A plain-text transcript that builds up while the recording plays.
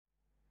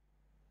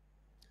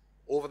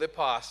over the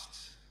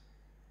past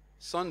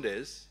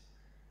Sundays,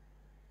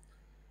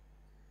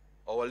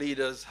 our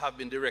leaders have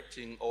been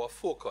directing our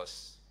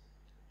focus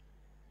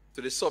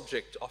to the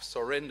subject of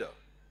surrender.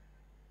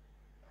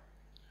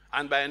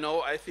 And by now,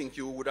 I think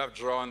you would have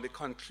drawn the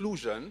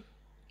conclusion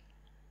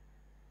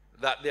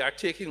that they are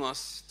taking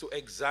us to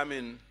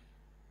examine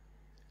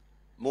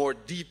more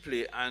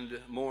deeply and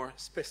more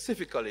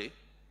specifically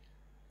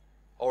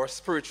our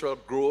spiritual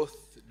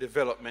growth,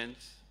 development,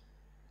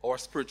 our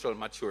spiritual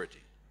maturity.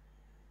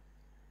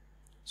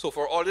 So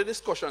for all the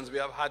discussions we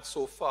have had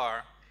so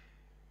far,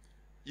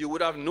 you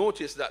would have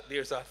noticed that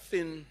there's a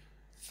thin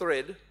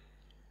thread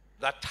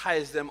that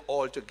ties them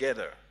all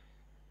together.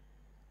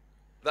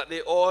 That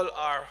they all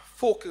are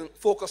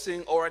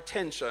focusing our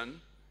attention,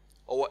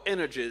 our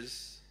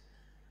energies,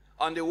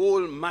 on the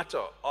whole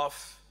matter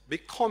of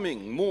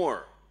becoming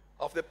more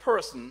of the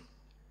person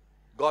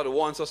God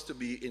wants us to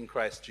be in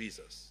Christ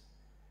Jesus.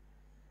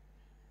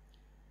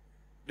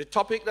 The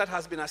topic that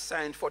has been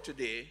assigned for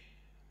today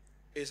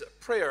is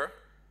prayer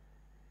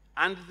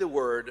and the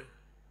word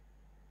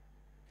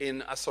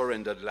in a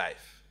surrendered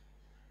life.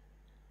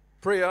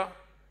 Prayer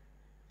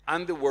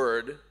and the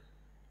word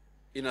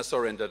in a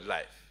surrendered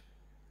life.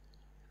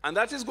 And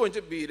that is going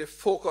to be the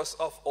focus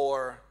of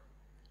our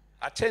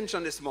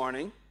attention this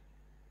morning.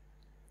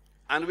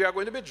 And we are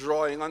going to be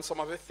drawing on some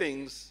of the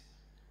things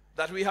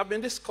that we have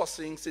been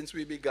discussing since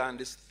we began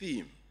this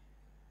theme.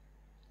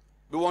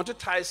 We want to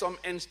tie some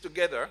ends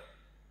together,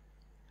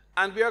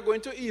 and we are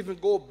going to even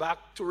go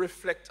back to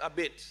reflect a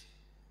bit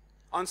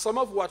on some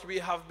of what we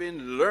have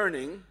been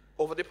learning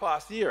over the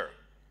past year.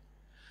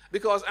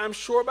 Because I'm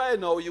sure by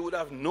now you would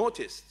have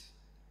noticed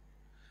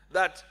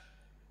that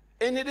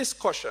any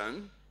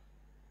discussion,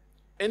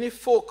 any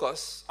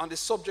focus on the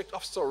subject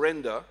of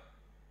surrender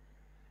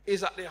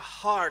is at the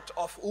heart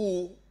of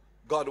who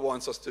God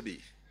wants us to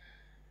be.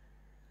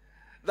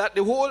 That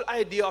the whole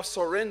idea of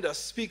surrender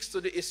speaks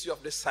to the issue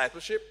of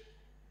discipleship.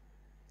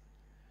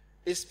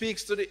 It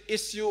speaks to the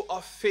issue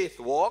of faith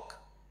walk.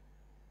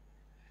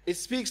 It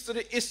speaks to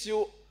the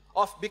issue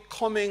of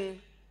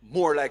becoming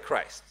more like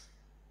Christ.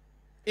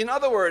 In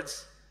other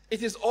words,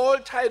 it is all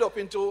tied up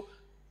into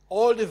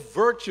all the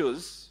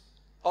virtues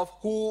of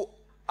who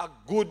a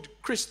good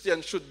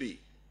Christian should be.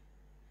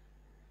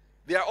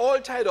 They are all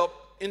tied up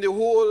in the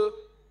whole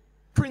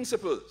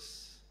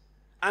principles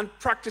and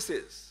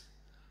practices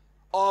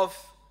of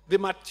the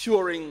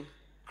maturing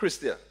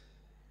Christian.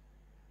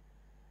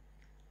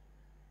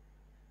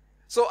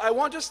 So I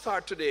want to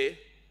start today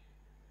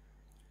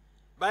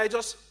by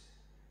just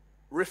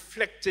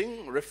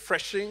reflecting,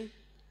 refreshing,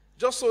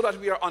 just so that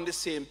we are on the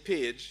same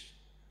page.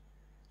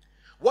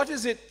 What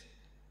is it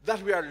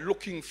that we are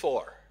looking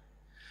for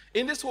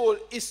in this whole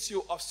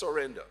issue of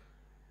surrender?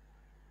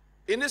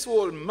 In this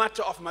whole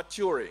matter of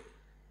maturing?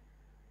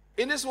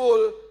 In this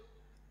whole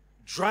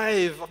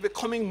drive of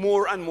becoming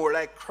more and more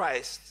like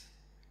Christ?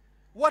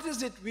 What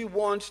is it we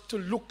want to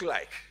look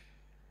like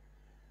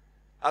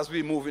as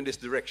we move in this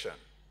direction?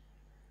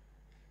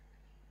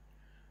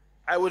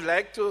 I would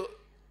like to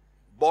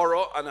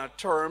borrow on a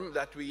term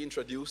that we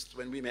introduced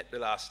when we met the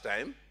last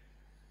time,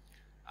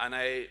 and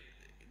I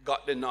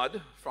got the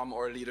nod from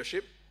our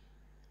leadership.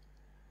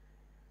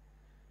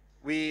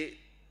 We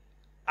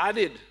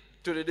added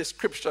to the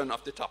description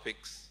of the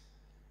topics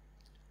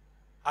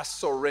a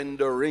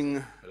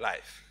surrendering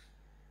life.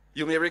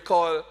 You may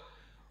recall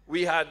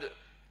we had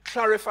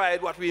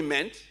clarified what we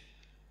meant,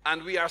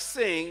 and we are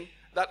saying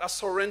that a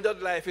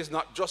surrendered life is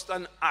not just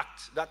an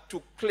act that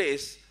took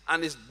place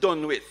and is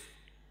done with.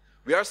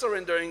 We are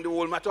surrendering. The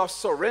whole matter of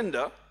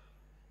surrender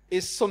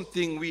is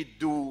something we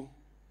do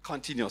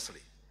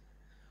continuously.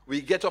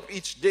 We get up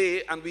each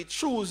day and we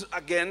choose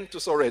again to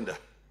surrender.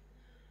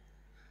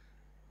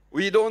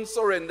 We don't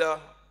surrender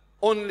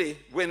only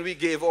when we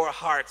gave our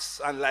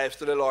hearts and lives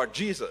to the Lord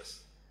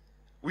Jesus.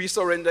 We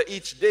surrender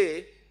each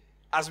day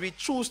as we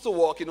choose to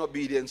walk in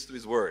obedience to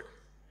his word.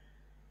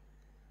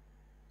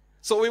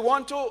 So we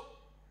want to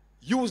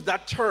use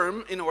that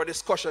term in our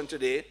discussion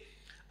today,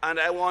 and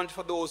I want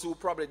for those who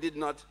probably did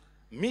not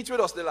meet with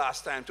us the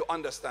last time to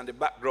understand the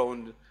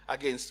background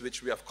against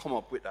which we have come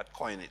up with that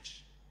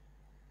coinage.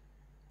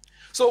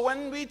 So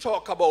when we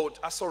talk about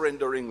a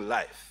surrendering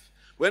life,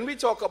 when we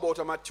talk about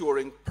a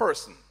maturing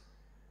person,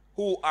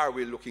 who are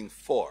we looking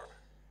for?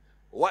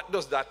 What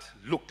does that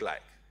look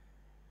like?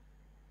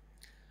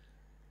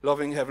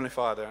 Loving Heavenly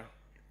Father,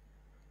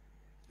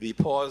 we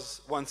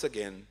pause once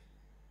again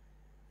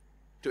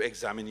to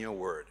examine your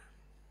word.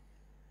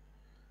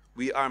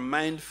 We are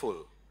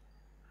mindful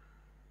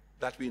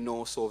that we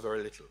know so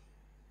very little.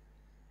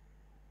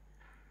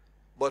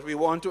 But we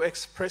want to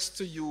express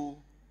to you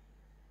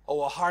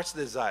our heart's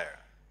desire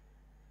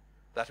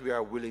that we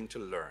are willing to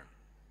learn.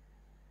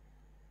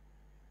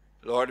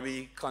 Lord,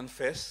 we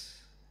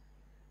confess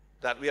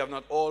that we have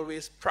not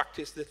always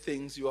practiced the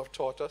things you have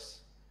taught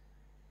us,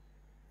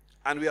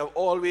 and we have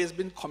always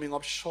been coming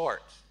up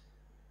short.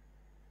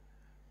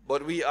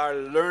 But we are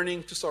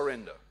learning to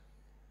surrender.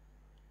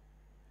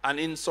 And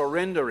in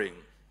surrendering,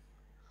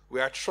 we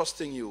are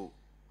trusting you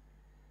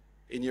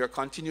in your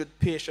continued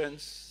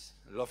patience,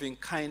 loving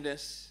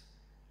kindness,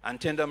 and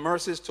tender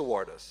mercies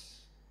toward us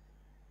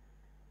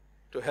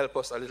to help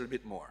us a little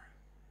bit more.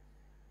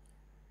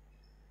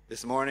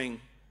 This morning,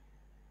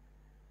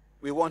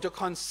 we want to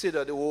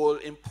consider the whole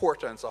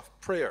importance of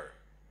prayer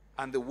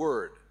and the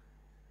word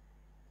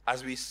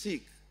as we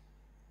seek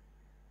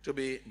to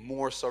be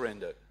more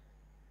surrendered.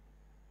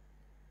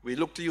 We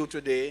look to you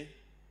today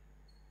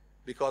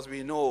because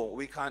we know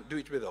we can't do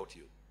it without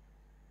you.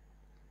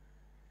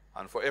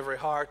 And for every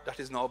heart that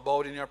is now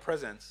bowed in your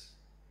presence,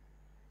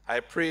 I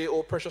pray,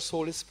 O precious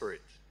Holy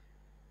Spirit,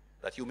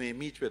 that you may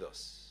meet with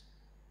us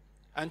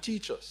and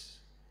teach us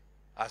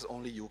as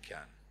only you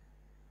can.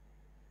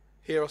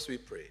 Hear us, we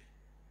pray,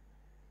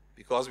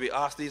 because we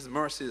ask these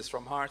mercies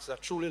from hearts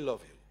that truly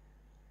love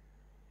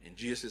you. In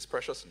Jesus'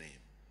 precious name,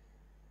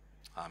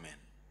 amen.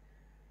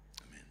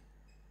 Amen.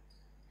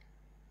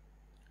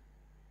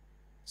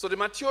 So the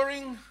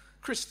maturing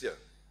Christian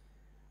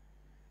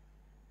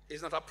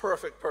is not a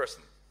perfect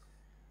person.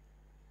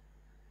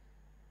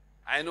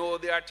 I know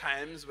there are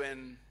times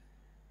when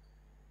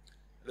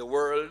the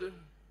world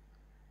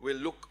will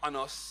look on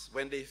us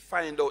when they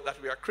find out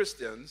that we are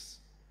Christians,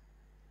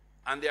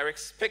 and they are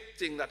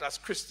expecting that as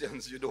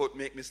Christians you don't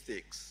make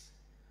mistakes.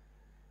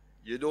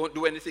 You don't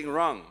do anything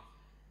wrong.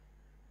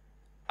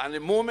 And the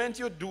moment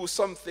you do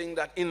something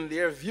that in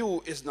their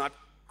view is not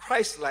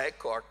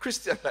Christ-like or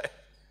Christian-like,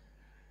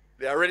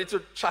 they are ready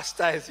to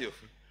chastise you.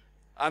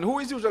 And who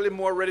is usually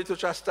more ready to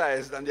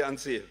chastise than the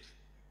unsaved?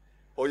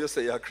 Or you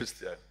say you're a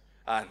Christian.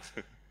 And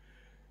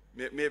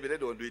maybe they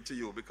don't do it to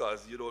you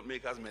because you don't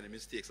make as many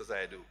mistakes as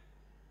I do.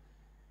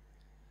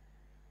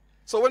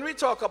 So when we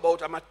talk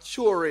about a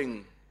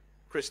maturing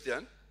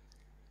Christian,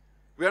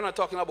 we are not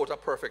talking about a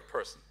perfect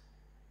person.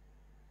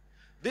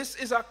 This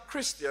is a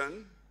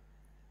Christian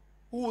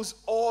whose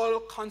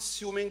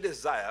all-consuming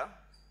desire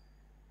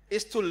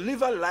is to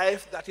live a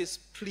life that is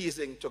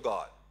pleasing to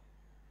God.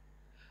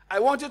 I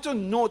want you to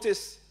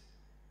notice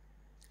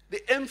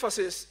the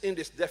emphasis in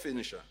this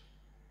definition.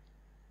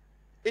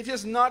 It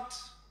is not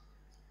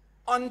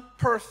on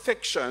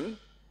perfection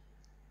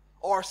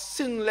or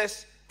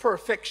sinless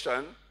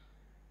perfection.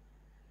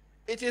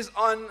 It is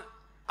on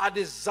a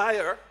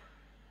desire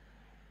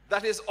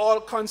that is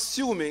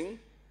all-consuming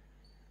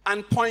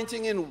and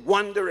pointing in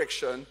one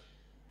direction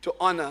to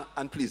honor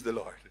and please the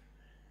Lord.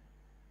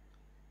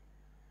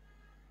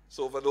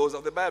 So for those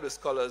of the Bible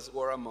scholars who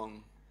are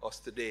among us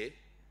today,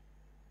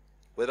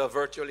 whether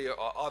virtually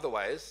or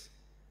otherwise,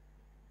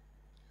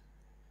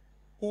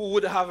 who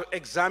would have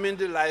examined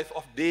the life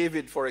of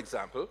David, for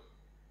example,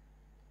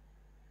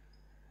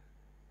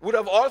 would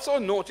have also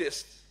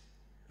noticed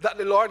that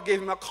the Lord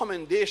gave him a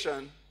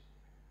commendation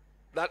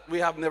that we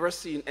have never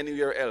seen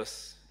anywhere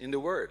else in the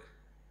Word.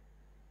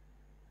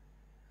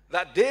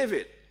 That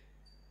David,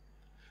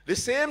 the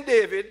same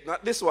David,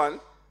 not this one,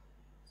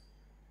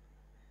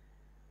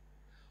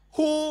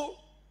 who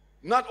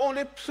not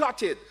only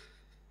plotted,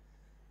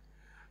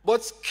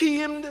 but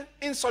schemed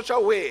in such a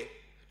way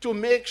to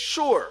make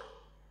sure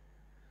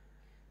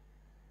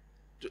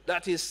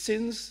that his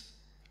sins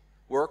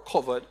were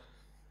covered.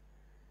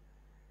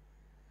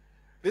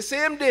 The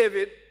same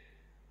David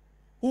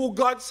who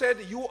God said,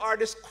 you are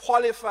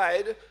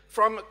disqualified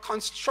from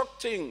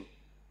constructing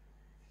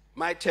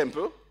my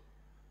temple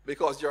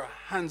because your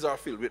hands are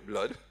filled with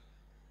blood.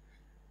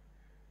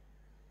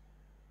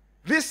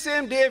 This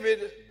same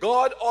David,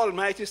 God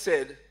Almighty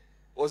said,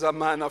 was a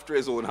man after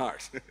his own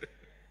heart.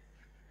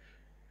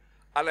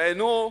 And I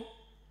know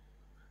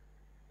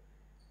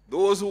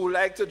those who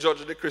like to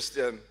judge the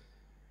Christian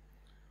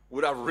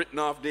would have written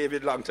off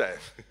David long time.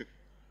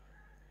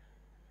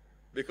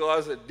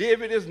 Because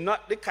David is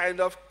not the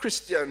kind of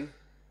Christian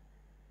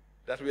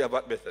that we have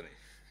at Bethany.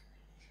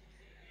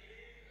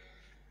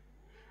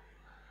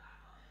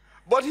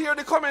 But here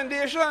the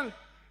commendation,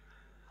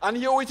 and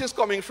here it is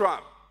coming from.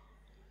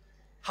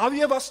 Have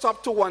you ever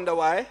stopped to wonder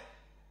why?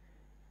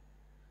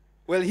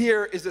 Well,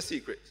 here is the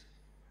secret.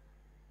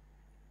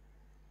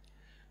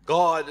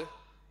 God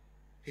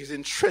is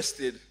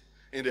interested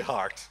in the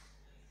heart.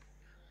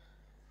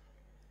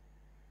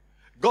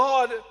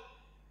 God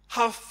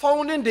have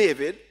found in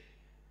David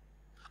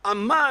a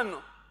man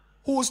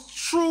whose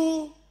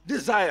true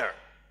desire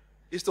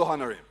is to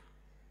honor him.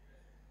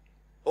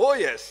 Oh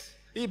yes,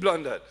 he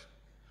blundered.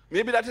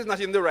 Maybe that is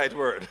not in the right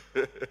word.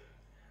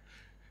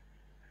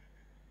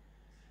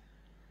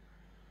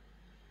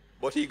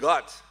 But he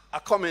got a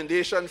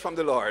commendation from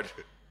the Lord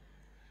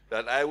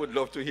that I would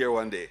love to hear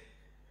one day.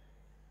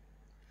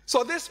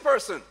 So this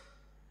person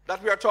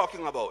that we are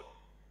talking about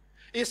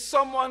is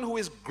someone who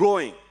is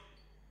growing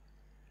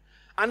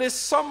and is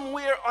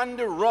somewhere on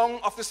the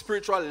rung of the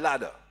spiritual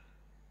ladder.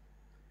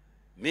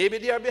 Maybe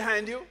they are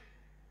behind you,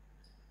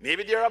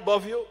 maybe they are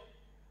above you,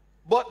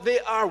 but they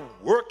are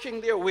working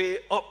their way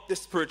up the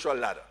spiritual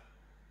ladder.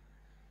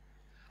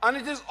 And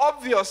it is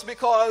obvious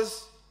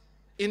because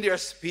in their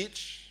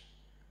speech,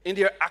 in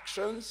their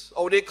actions,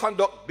 how they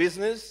conduct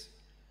business,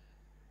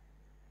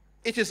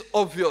 it is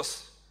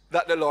obvious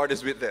that the Lord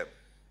is with them.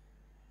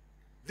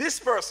 This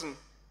person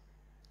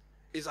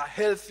is a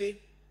healthy,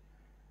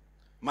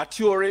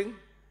 maturing,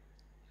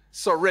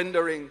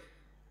 surrendering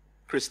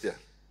Christian.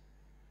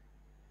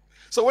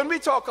 So when we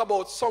talk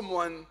about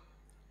someone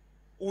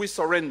who is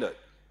surrendered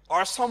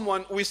or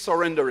someone who is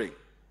surrendering,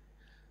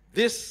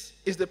 this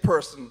is the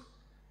person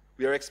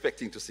we are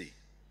expecting to see.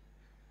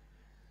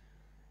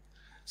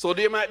 So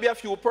there might be a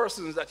few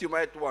persons that you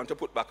might want to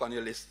put back on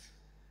your list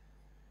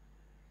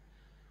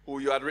who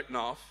you had written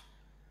off.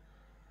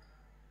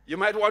 You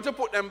might want to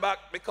put them back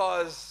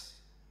because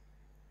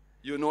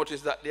you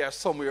notice that they are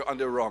somewhere on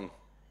the rung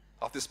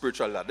of the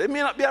spiritual ladder. They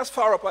may not be as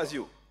far up as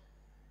you.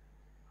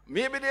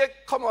 Maybe they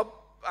come up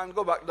and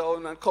go back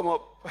down and come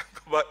up and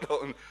go back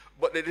down,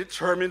 but they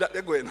determine that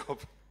they're going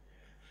up.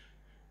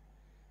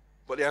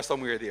 But they are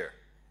somewhere there.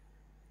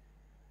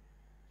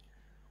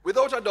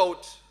 Without a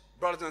doubt,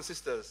 brothers and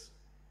sisters,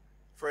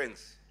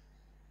 friends,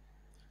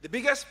 the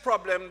biggest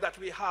problem that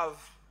we have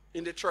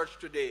in the church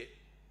today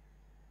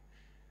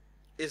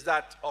is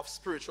that of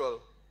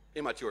spiritual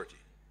immaturity.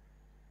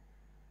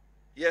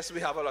 Yes, we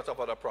have a lot of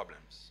other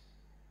problems.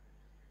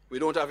 We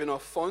don't have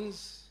enough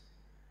funds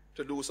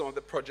to do some of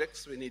the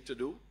projects we need to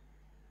do.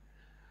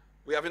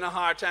 We're having a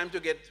hard time to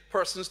get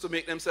persons to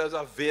make themselves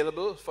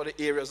available for the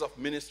areas of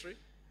ministry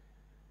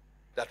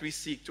that we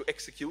seek to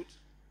execute.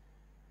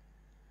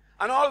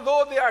 And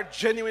although there are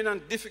genuine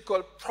and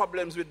difficult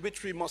problems with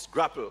which we must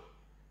grapple,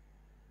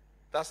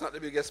 that's not the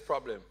biggest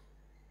problem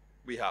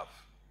we have.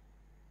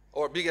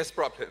 Our biggest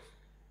problem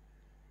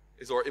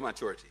is our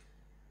immaturity.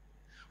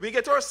 We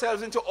get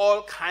ourselves into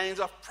all kinds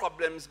of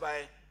problems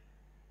by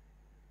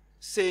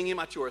saying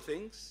immature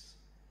things,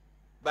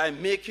 by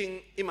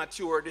making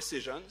immature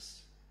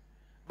decisions,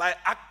 by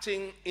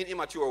acting in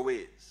immature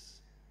ways.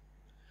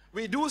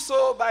 We do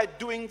so by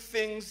doing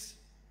things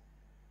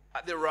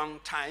at the wrong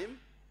time,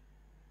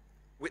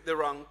 with the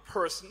wrong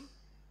person,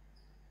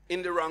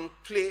 in the wrong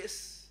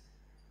place,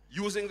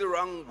 using the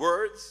wrong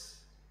words.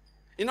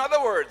 In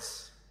other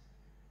words,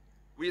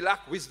 we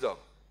lack wisdom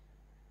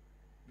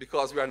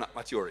because we are not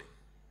maturing.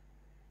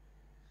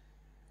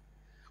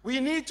 We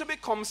need to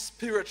become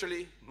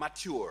spiritually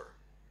mature.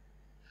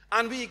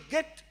 And we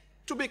get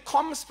to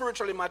become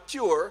spiritually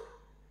mature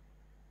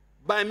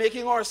by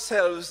making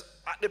ourselves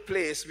at the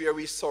place where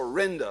we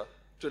surrender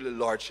to the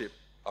Lordship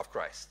of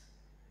Christ.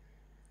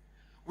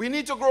 We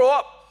need to grow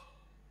up.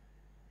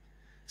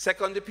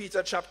 2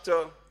 Peter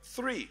chapter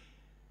 3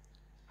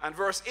 and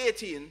verse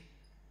 18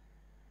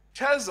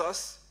 tells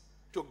us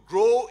to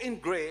grow in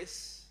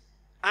grace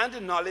and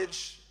the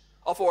knowledge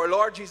of our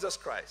Lord Jesus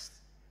Christ.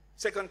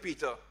 2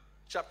 Peter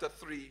chapter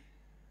 3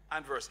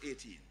 and verse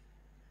 18.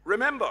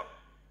 Remember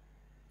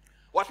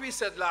what we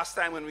said last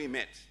time when we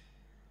met.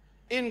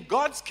 In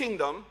God's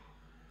kingdom,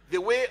 the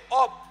way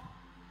up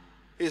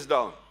is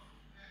down.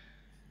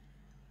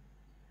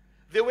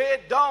 The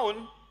way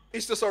down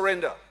is to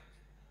surrender.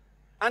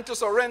 And to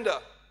surrender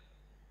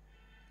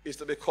is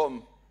to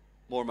become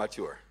more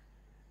mature.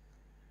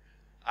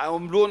 I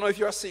don't know if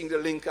you're seeing the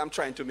link I'm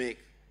trying to make.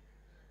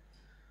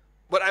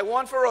 But I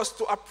want for us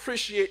to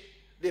appreciate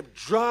the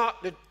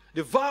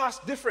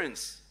vast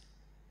difference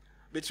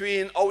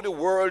between how the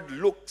world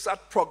looks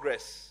at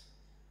progress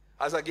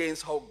as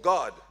against how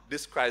God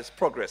describes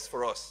progress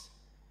for us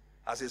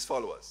as his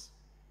followers.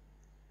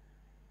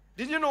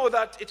 Did you know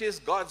that it is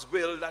God's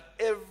will that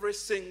every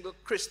single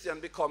Christian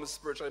becomes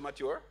spiritually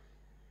mature?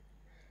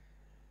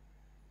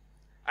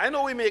 I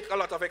know we make a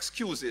lot of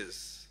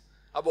excuses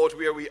about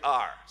where we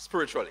are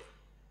spiritually.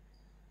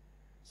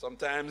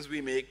 Sometimes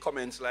we make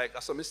comments like,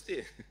 that's a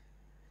mistake.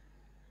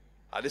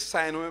 At the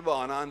sign when I'm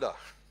born under.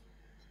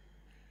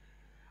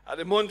 At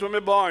the month when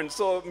I'm born,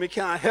 so me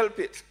can't help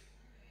it.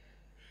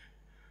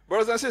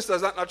 Brothers and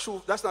sisters, that's not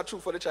true. That's not true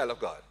for the child of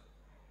God.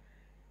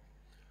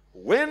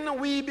 When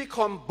we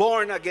become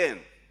born again,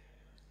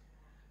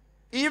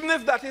 even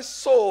if that is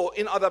so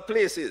in other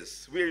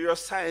places where your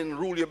sign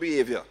rule your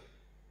behavior,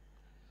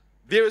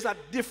 there is a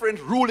different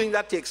ruling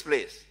that takes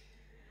place.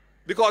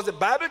 Because the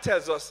Bible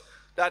tells us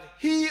that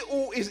he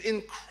who is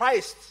in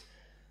Christ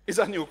is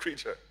a new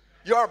creature.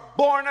 You are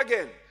born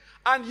again.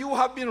 And you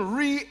have been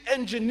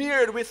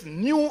re-engineered with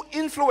new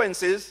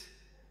influences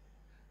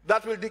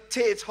that will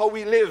dictate how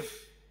we live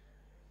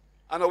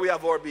and how we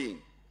have our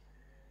being.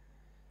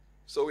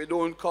 So we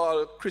don't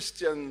call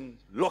Christian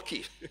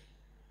lucky.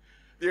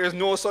 There is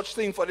no such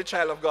thing for the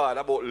child of God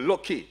about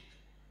lucky.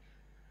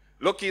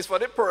 Lucky is for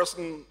the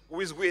person who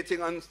is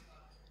waiting on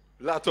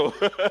Lotto.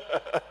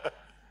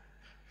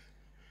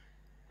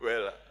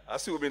 Well,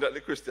 assuming that the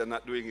Christian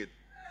not doing it.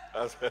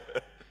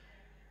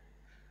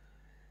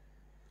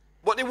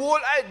 But the whole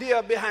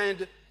idea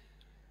behind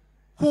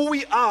who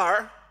we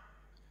are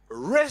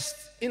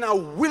rests in our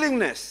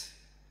willingness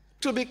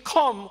to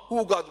become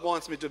who God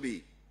wants me to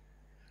be.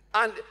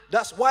 And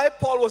that's why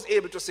Paul was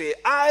able to say,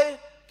 I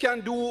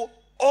can do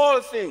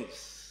all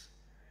things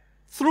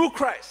through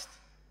Christ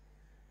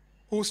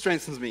who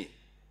strengthens me.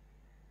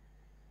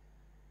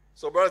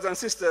 So, brothers and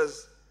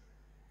sisters,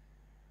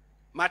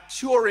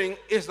 maturing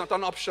is not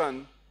an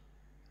option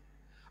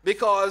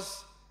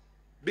because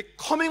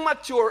becoming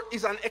mature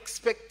is an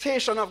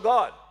expectation of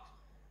God.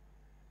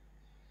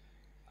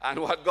 And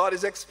what God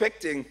is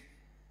expecting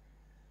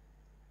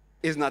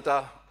is not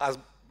a, as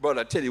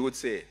Brother Teddy would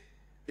say,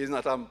 is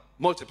not a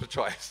multiple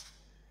choice.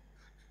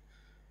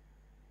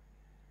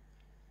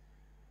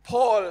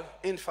 Paul,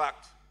 in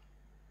fact,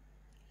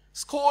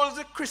 scolds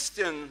the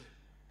Christian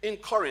in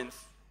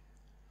Corinth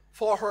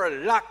for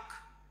her lack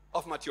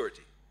of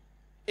maturity.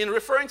 In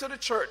referring to the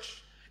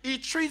church, he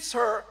treats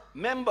her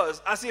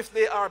members as if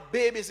they are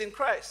babies in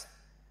Christ.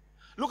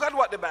 Look at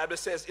what the Bible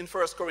says in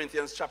 1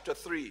 Corinthians chapter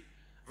 3,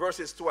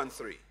 verses 2 and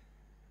 3.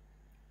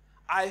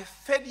 I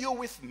fed you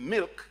with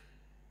milk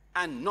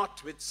and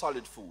not with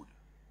solid food.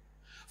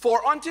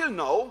 For until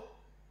now,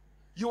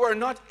 you are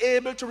not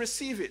able to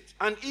receive it.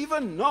 And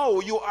even now,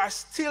 you are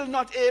still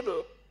not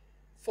able,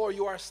 for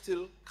you are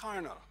still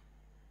carnal.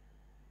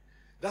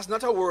 That's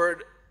not a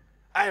word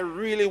I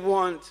really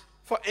want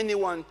for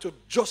anyone to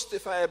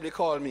justifiably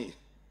call me.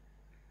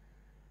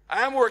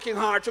 I am working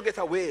hard to get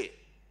away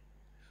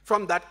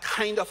from that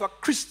kind of a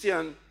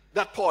Christian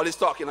that Paul is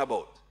talking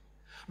about.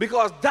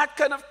 Because that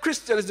kind of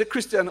Christian is the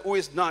Christian who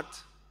is not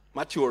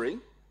maturing,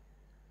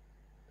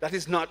 that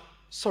is not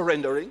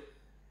surrendering,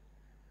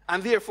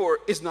 and therefore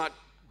is not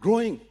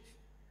growing.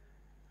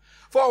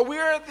 For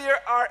where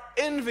there are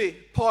envy,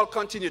 Paul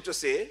continued to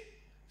say,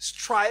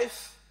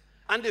 strife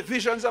and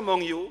divisions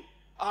among you,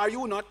 are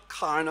you not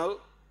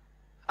carnal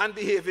and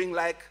behaving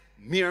like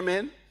mere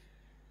men?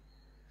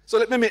 So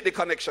let me make the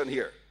connection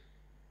here.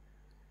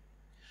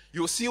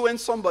 You see, when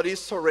somebody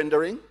is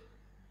surrendering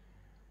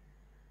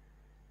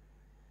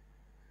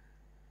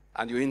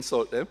and you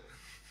insult them,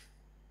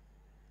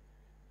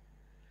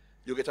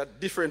 you get a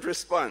different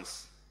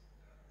response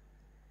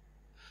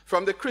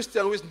from the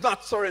Christian who is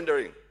not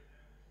surrendering.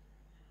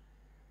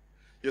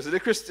 You see the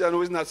Christian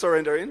who is not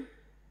surrendering?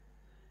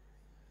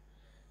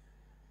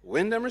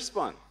 When them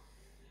respond,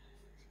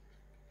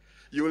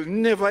 you will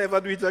never ever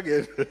do it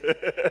again.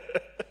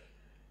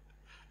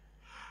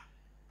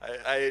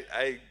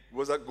 I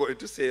wasn't going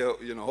to say,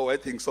 how I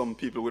think some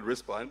people would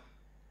respond.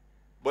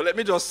 But let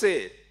me just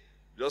say,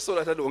 just so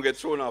that I don't get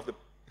thrown off the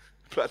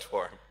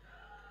platform.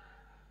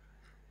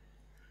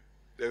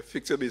 They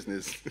fix your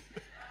business.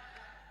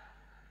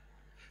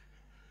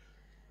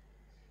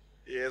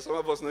 Yeah, some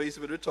of us know used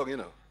to be with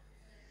tongue,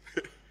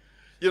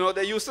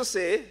 they used to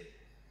say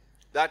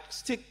that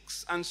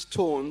sticks and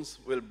stones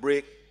will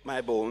break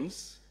my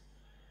bones,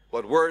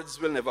 but words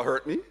will never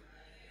hurt me.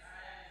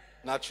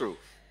 Not true.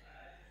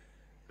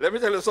 Let me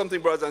tell you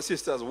something, brothers and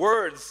sisters.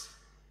 Words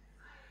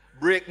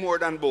break more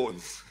than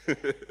bones.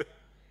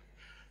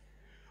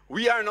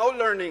 We are now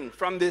learning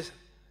from the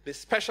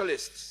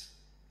specialists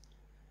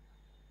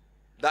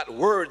that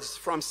words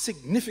from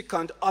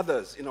significant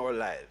others in our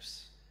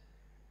lives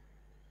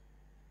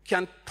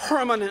can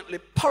permanently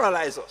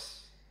paralyze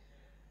us,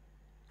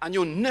 and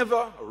you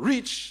never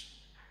reach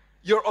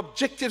your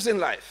objectives in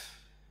life,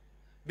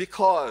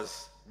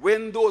 because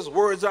when those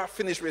words are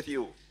finished with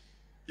you,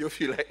 you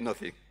feel like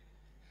nothing.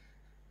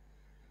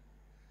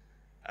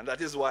 And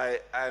that is why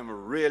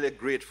I'm really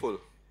grateful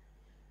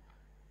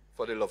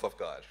for the love of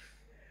God.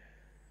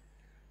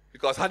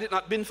 Because had it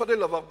not been for the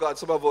love of God,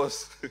 some of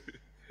us,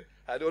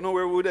 I don't know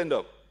where we would end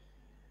up.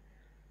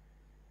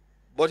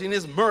 But in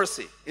his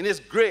mercy, in his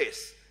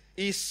grace,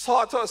 he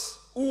sought us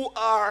who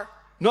are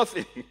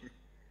nothing.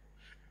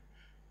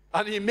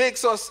 And he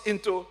makes us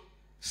into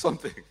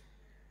something.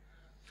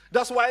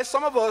 That's why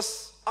some of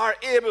us are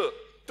able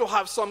to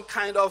have some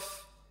kind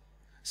of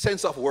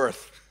sense of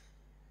worth.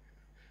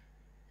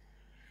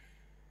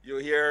 You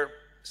hear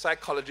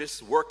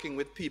psychologists working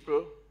with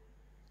people,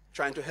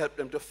 trying to help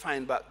them to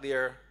find back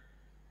their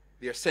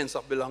sense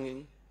of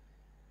belonging,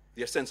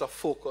 their sense of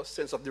focus,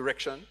 sense of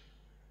direction.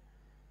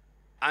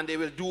 And they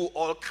will do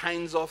all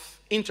kinds of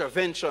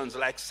interventions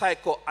like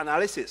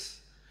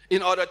psychoanalysis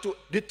in order to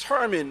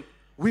determine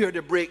where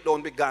the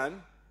breakdown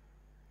began,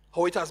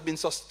 how it has been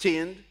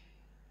sustained,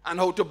 and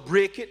how to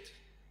break it.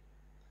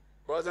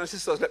 Brothers and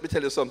sisters, let me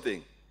tell you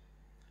something.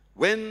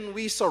 When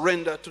we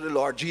surrender to the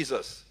Lord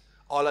Jesus,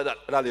 all of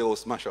that will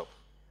smash up.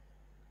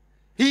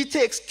 He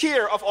takes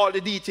care of all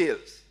the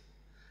details.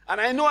 And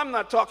I know I'm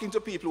not talking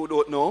to people who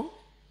don't know.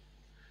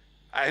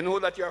 I know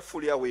that you're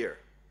fully aware.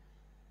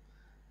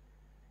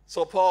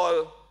 So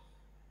Paul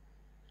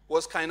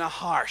was kind of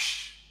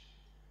harsh.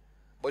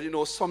 But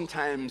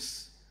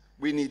sometimes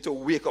we need to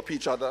wake up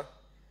each other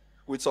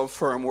with some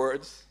firm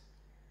words.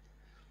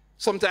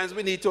 Sometimes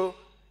we need to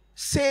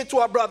say to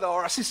a brother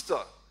or a sister,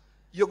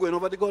 you're going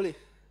over the gully.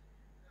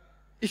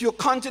 If you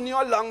continue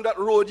along that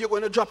road, you're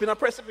going to drop in a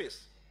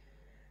precipice.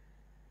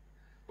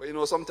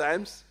 But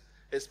sometimes,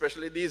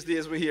 especially these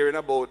days, we're hearing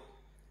about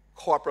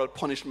corporal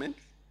punishment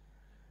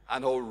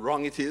and how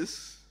wrong it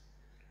is.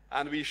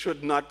 And we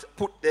should not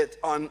put that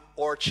on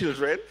our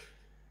children.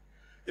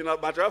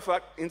 Matter of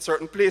fact, in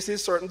certain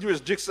places, certain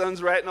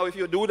jurisdictions right now, if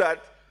you do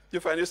that,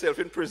 you find yourself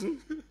in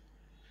prison.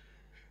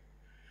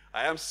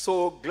 I am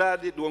so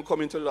glad it don't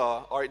come into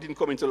law, or it didn't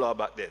come into law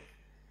back then.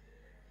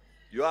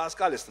 You ask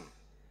Alison.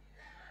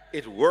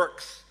 It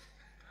works.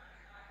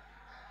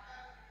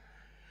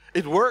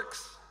 It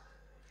works.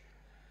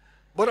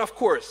 But of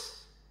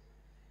course,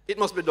 it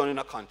must be done in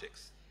a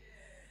context.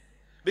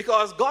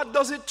 Because God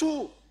does it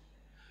too.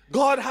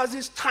 God has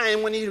his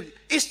time when he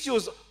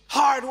issues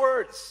hard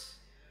words.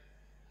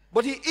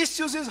 But he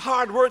issues his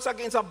hard words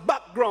against a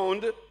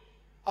background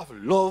of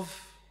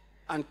love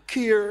and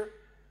care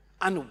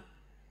and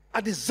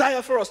a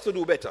desire for us to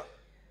do better.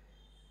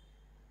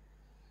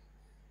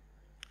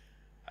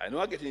 I know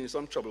I'm getting in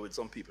some trouble with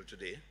some people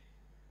today,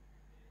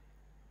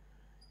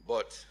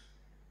 but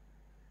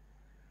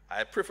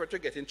I prefer to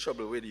get in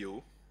trouble with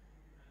you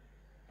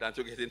than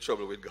to get in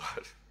trouble with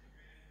God.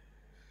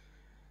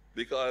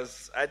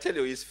 Because I tell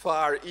you, it's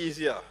far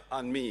easier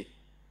on me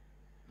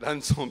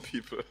than some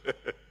people.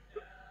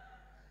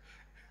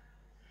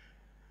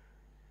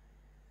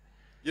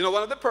 You know,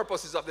 one of the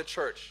purposes of the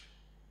church,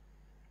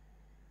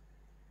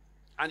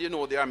 and you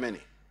know there are many,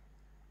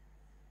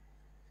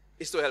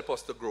 is to help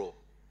us to grow.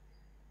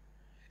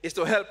 Is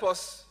to help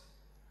us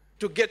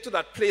to get to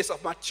that place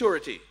of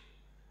maturity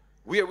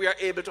where we are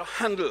able to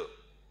handle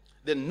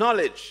the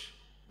knowledge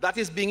that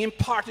is being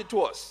imparted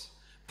to us.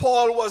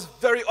 Paul was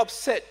very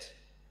upset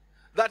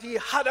that he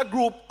had a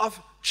group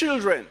of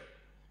children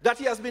that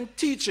he has been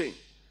teaching,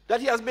 that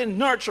he has been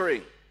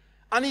nurturing,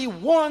 and he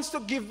wants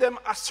to give them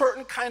a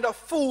certain kind of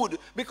food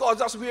because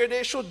that's where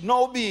they should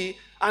now be.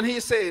 And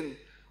he's saying,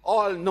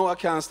 "Oh, no, I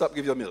can't stop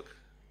giving you milk."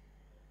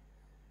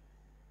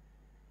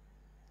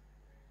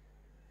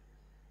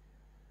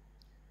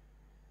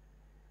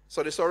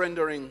 So the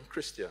surrendering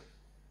Christian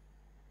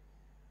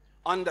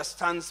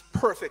understands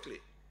perfectly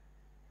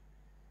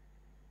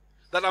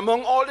that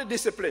among all the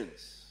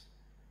disciplines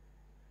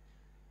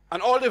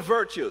and all the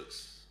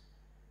virtues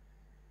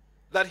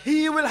that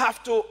he will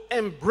have to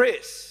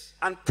embrace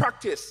and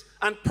practice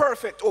and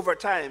perfect over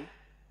time,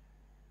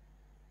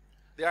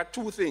 there are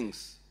two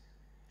things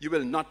you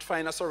will not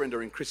find a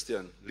surrendering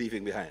Christian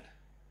leaving behind.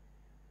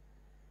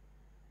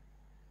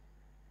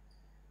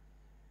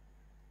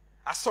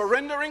 A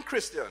surrendering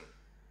Christian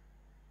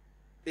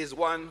is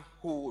one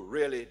who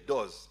really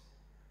does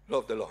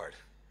love the Lord.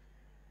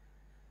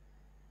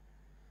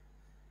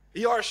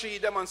 He or she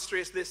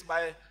demonstrates this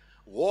by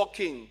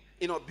walking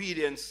in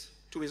obedience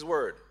to his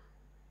word.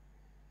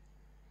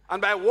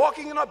 And by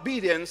walking in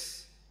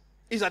obedience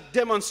is a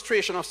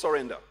demonstration of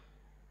surrender.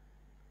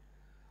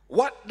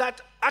 What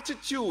that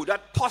attitude,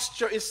 that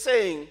posture is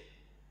saying,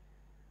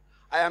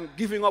 I am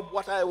giving up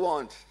what I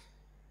want.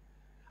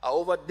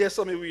 Over there,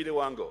 so me really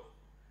want to go.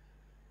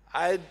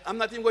 I'm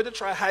not even going to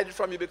try to hide it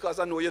from you because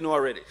I know you know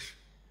already.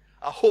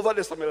 Over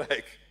this, I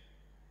like.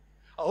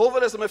 Over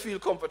this, I feel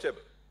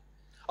comfortable.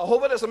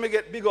 Over this, I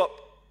get big up.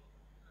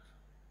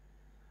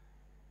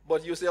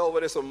 But you say, over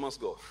this, I must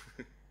go.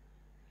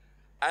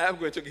 I am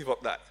going to give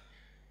up that.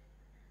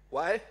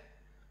 Why?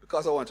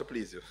 Because I want to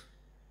please you.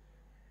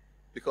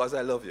 Because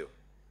I love you.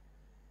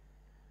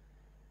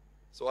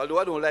 So although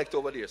I don't like it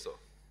over there, so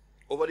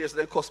over there, so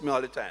they cuss me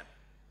all the time.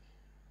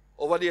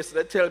 Over there, so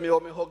they tell me how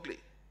I'm ugly.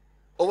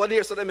 Over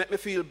there, so they make me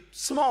feel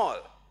small.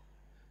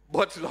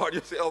 But Lord,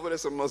 you say, over there,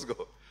 so I must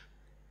go.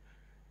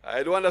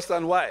 I don't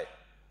understand why.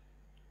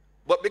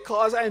 But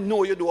because I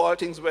know you do all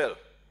things well,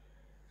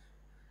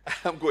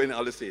 I'm going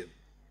all the same.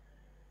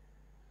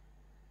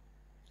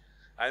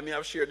 I may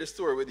have shared this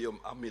story with you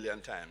a million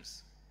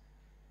times.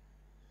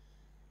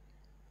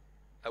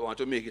 I want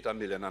to make it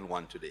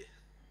 1,000,001 today.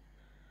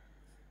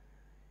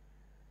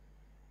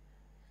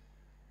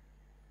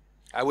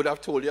 I would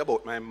have told you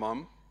about my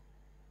mom,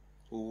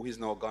 who is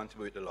now gone to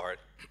be with the Lord.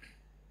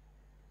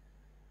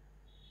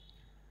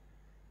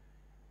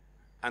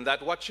 And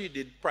that what she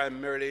did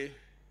primarily,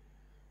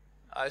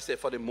 I say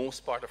for the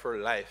most part of her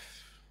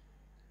life,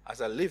 as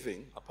a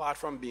living, apart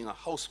from being a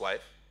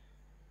housewife,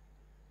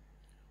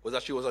 was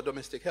that she was a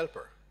domestic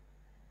helper.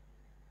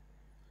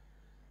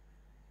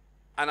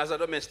 And as a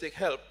domestic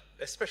help,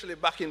 especially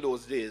back in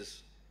those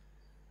days,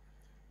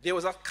 there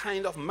was a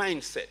kind of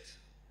mindset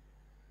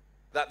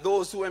that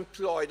those who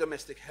employ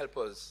domestic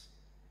helpers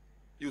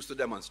used to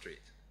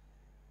demonstrate.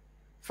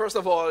 First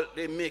of all,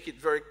 they make it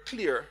very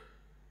clear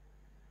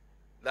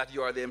that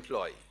you are the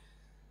employee.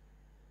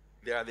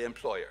 They are the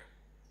employer.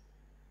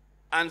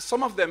 And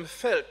some of them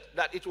felt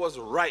that it was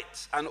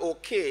right and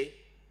okay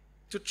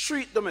to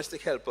treat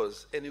domestic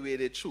helpers any way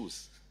they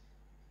choose.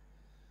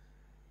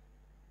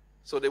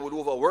 So they would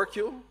overwork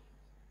you,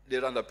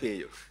 they'd underpay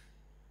you.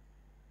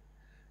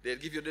 They'd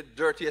give you the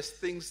dirtiest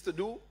things to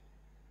do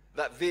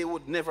that they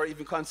would never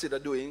even consider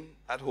doing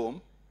at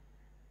home.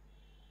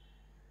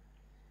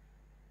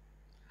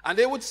 And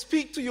they would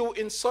speak to you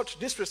in such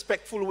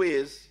disrespectful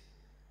ways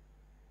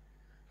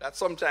that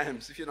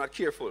sometimes, if you're not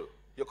careful,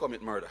 you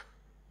commit murder.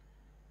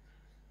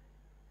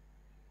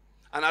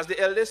 And as the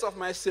eldest of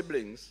my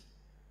siblings,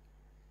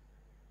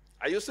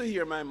 I used to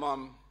hear my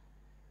mom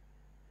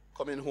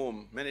coming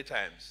home many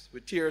times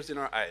with tears in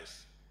her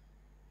eyes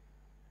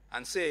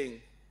and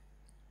saying,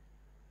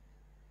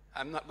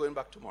 I'm not going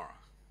back tomorrow.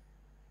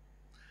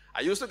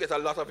 I used to get a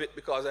lot of it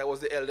because I was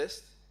the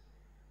eldest.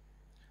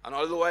 And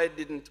although I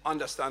didn't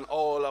understand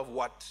all of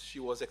what she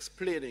was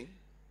explaining,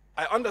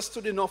 I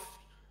understood enough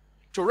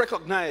to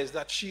recognize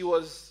that she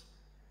was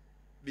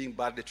being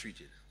badly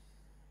treated.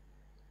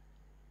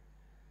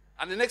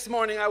 And the next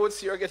morning, I would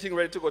see her getting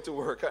ready to go to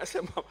work. I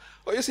said, Mom,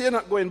 oh, you see you're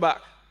not going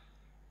back?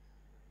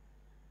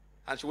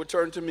 And she would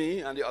turn to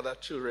me and the other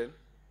children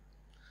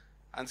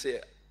and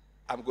say,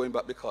 I'm going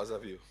back because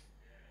of you.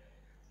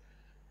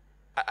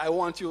 I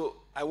want you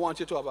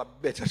to have a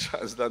better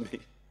chance than me.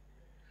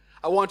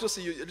 I want to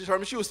see you, the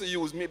term she used to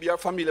use, maybe you're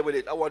familiar with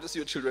it, I want to see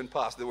your children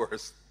pass the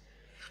worst.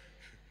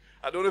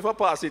 I don't know if I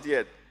passed it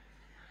yet,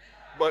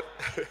 but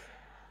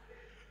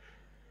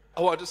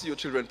I want to see your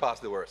children pass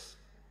the worst.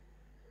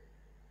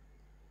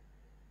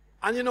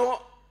 And you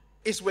know,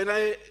 it's when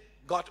I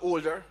got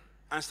older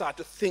and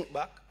started to think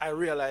back, I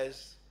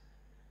realized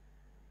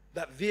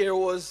that there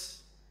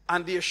was,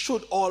 and there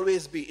should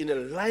always be in the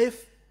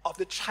life of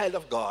the child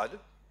of God,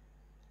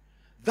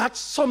 that's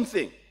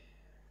something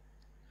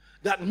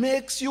that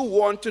makes you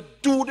want to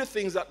do the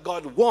things that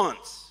God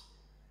wants.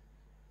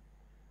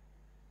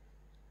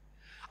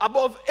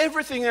 Above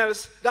everything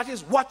else, that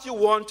is what you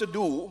want to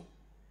do,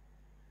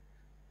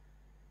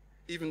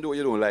 even though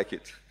you don't like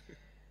it.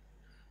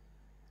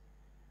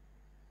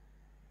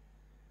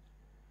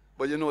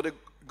 But you know the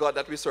God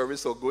that we serve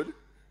is so good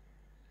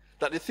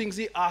that the things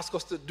he asks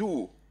us to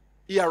do,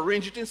 he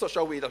arranged it in such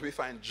a way that we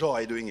find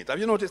joy doing it. Have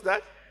you noticed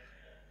that?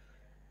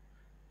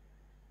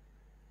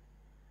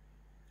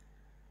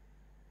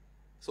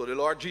 So the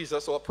Lord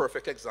Jesus, our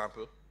perfect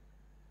example,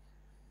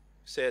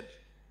 said,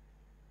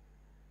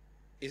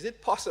 is it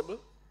possible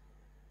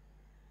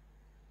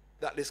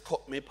that this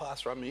cup may pass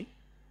from me?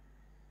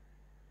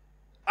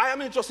 I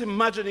am just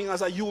imagining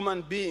as a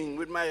human being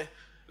with my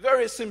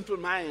very simple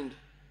mind,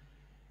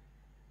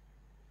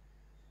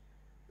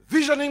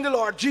 visioning the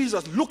Lord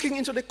Jesus looking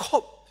into the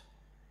cup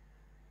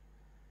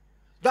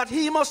that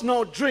he must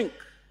now drink,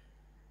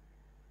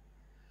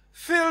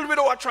 filled with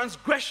our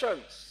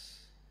transgressions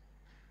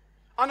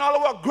and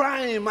all our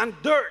grime and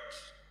dirt.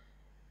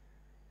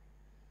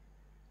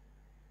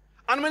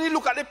 And when you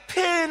look at the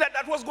pain that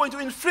that was going to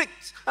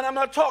inflict, and I'm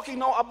not talking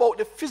now about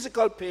the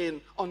physical pain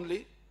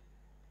only,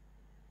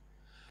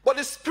 but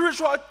the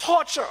spiritual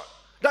torture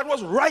that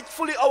was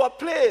rightfully our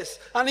place,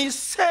 and he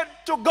said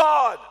to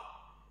God,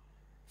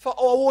 for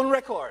our own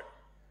record,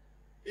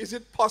 is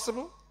it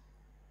possible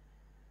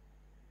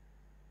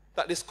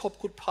that this cup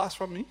could pass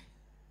from me?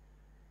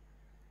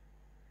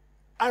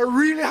 I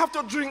really have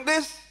to drink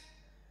this?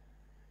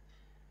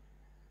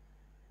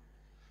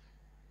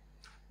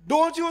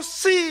 Don't you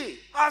see,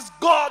 as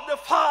God the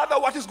Father,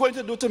 what he's going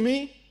to do to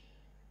me?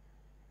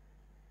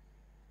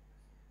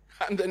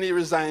 And then he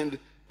resigned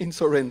in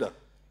surrender.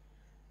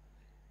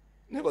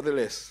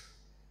 Nevertheless,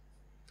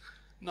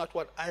 not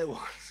what I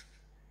want,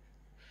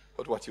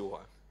 but what you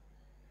want.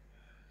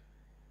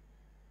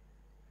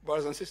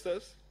 Brothers and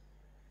sisters,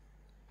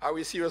 are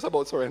we serious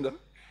about surrender?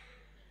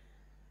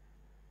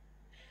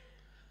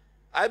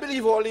 I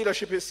believe our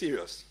leadership is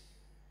serious.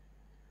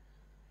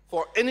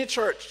 For any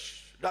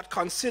church that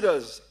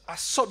considers a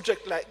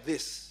subject like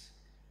this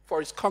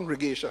for its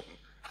congregation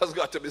has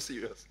got to be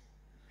serious.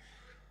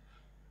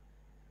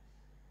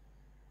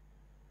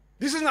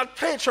 This is not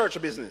play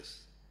church business.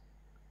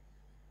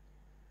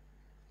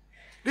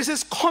 This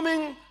is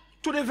coming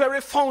to the very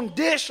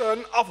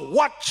foundation of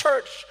what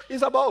church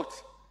is about.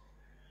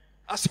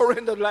 A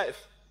surrendered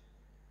life.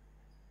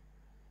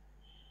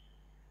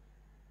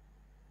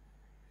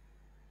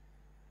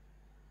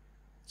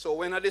 So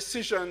when a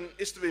decision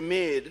is to be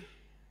made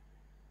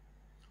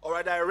or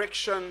a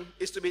direction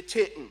is to be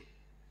taken,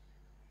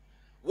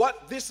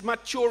 what this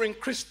maturing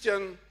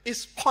Christian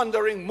is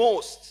pondering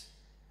most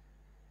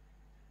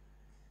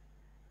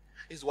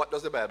is, what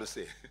does the Bible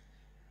say?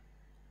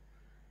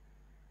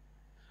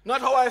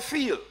 Not how I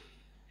feel,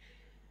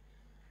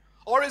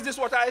 or is this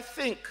what I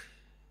think,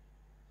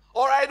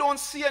 or I don't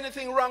see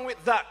anything wrong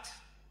with that.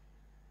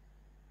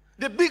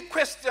 The big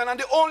question and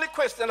the only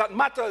question that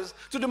matters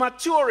to the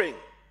maturing,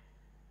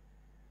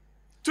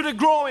 to the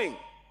growing,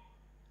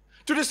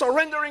 to the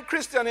surrendering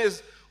Christian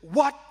is,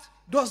 what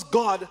does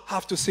God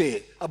have to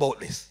say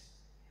about this?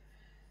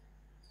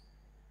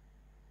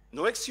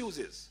 No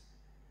excuses.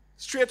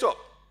 Straight up.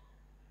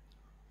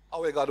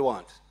 How will God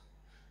want?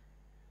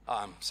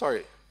 I'm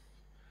sorry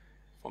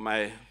for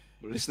my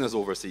listeners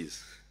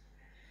overseas.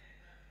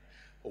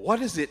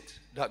 What is it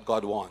that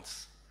God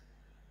wants?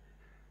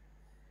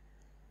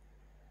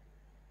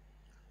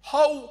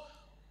 How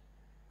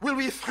will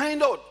we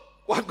find out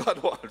what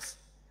God wants?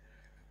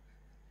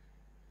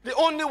 The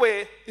only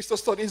way is to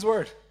study his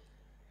word.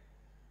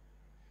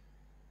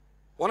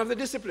 One of the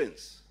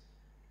disciplines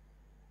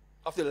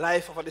of the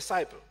life of a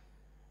disciple.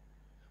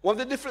 One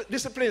of the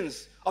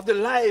disciplines of the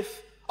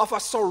life of a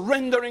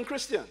surrendering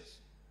Christian.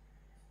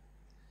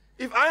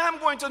 If I am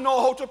going to know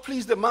how to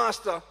please the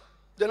master,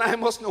 then I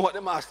must know what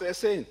the master is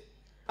saying.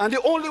 And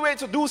the only way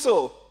to do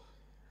so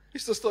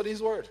is to study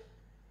his word.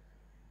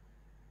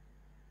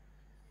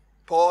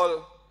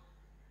 Paul,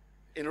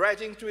 in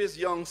writing to his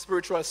young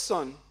spiritual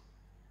son,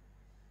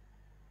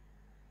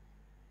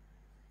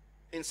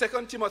 in 2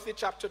 Timothy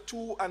chapter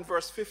 2 and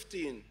verse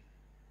 15,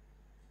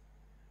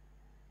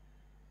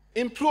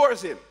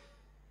 implores him,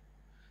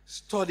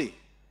 study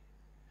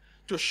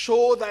to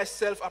show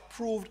thyself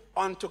approved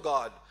unto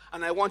God.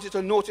 And I want you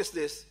to notice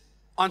this,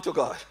 unto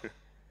God.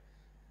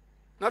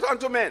 Not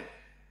unto men.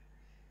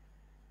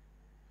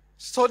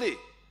 Study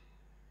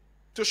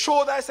to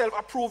show thyself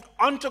approved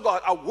unto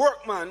God, a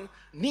workman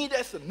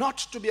needeth not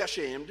to be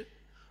ashamed,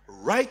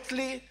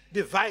 rightly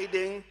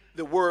dividing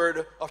the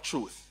word of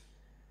truth.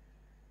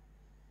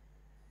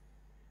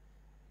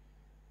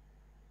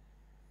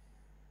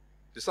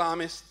 The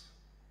psalmist,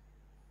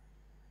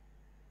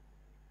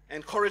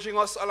 encouraging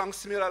us along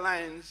similar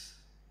lines,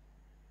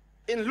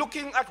 in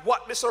looking at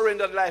what the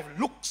surrendered life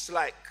looks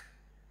like,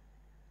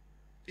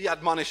 he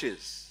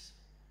admonishes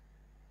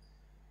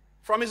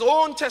from his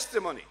own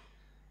testimony,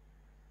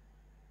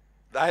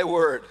 thy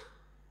word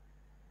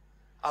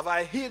have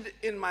I hid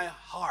in my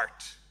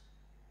heart,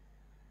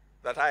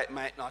 that I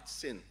might not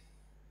sin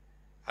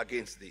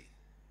against thee.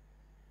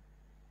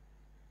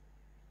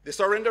 The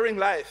surrendering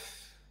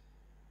life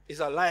is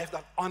a life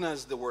that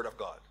honors the word of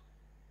God.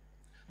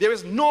 There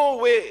is no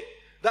way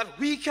that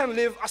we can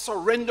live a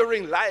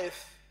surrendering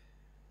life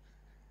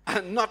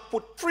and not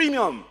put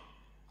premium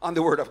on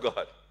the word of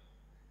God.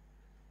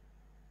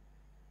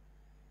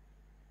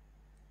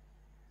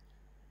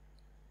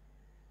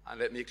 And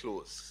let me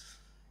close.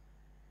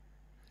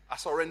 A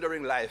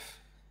surrendering life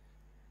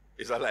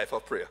is a life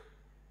of prayer.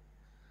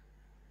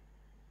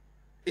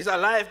 It's a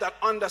life that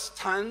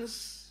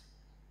understands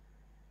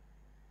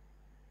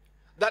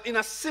that in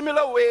a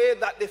similar way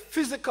that the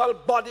physical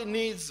body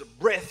needs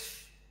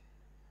breath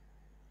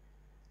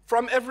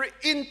from every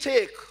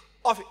intake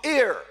of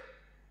air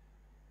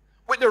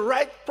with the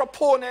right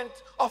proponent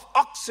of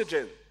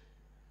oxygen,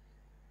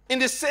 in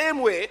the same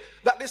way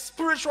that the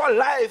spiritual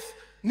life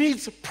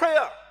needs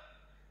prayer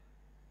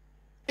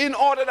in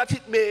order that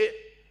it may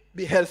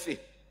be healthy.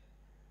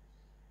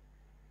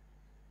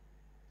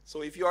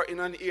 So if you are in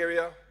an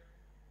area,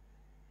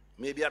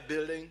 maybe a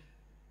building,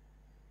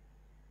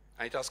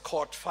 and it has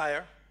caught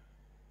fire,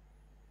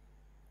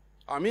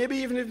 or maybe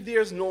even if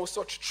there's no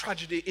such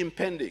tragedy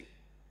impending,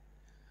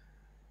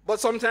 but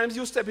sometimes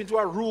you step into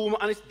a room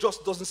and it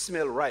just doesn't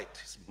smell right.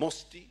 It's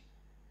musty,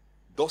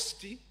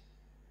 dusty,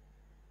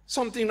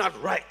 something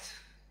not right.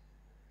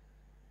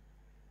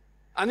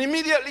 And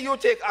immediately you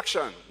take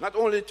action, not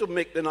only to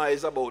make the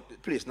noise about the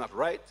place not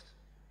right.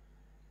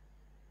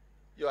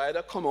 You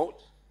either come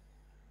out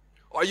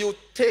or you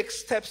take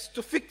steps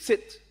to fix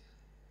it.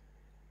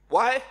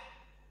 Why?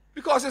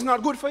 Because it's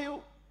not good for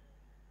you.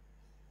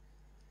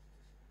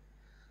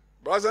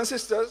 Brothers and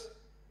sisters,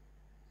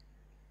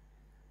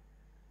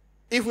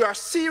 if we are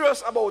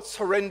serious about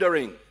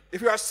surrendering,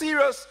 if we are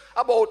serious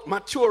about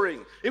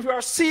maturing, if we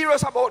are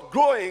serious about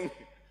growing,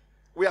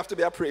 we have to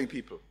be a praying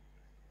people.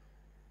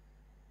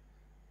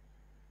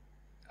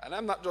 And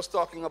I'm not just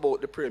talking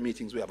about the prayer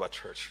meetings we have at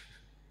church.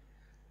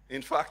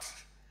 In fact,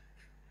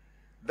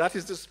 that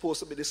is supposed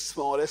to be the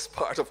smallest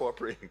part of our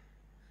praying.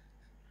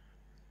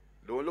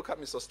 Don't look at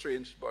me so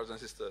strange, brothers and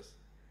sisters.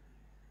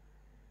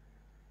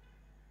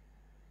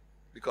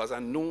 Because I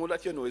know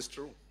that you know it's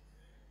true.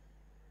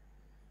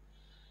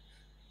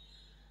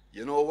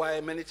 You know why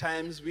many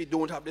times we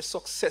don't have the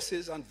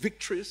successes and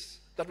victories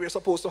that we're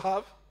supposed to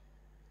have?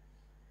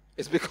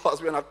 It's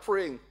because we're not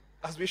praying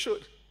as we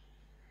should.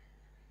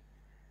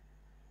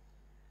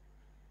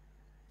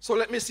 So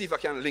let me see if I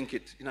can link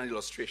it in an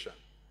illustration.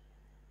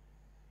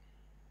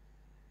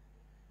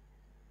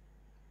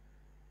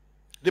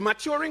 The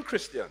maturing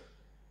Christian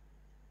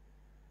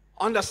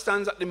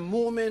understands that the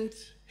moment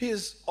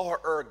his or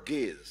her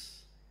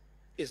gaze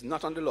is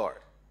not on the Lord,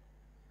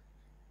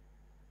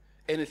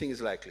 anything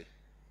is likely.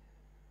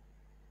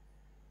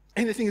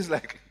 Anything is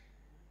likely.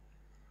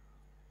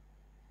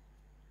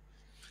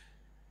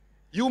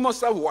 You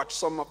must have watched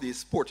some of these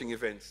sporting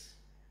events.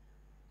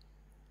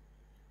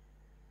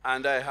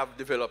 And I have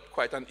developed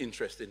quite an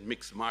interest in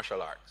mixed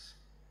martial arts.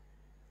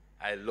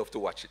 I love to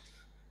watch it.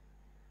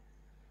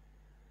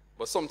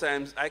 But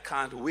sometimes I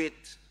can't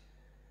wait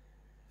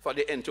for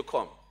the end to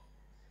come.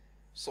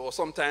 So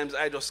sometimes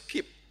I just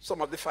skip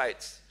some of the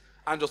fights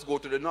and just go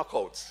to the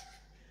knockouts.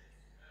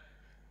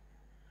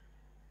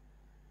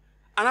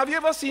 And have you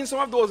ever seen some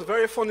of those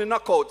very funny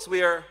knockouts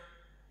where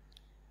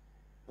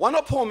one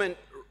opponent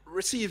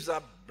receives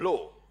a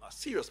blow, a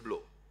serious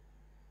blow,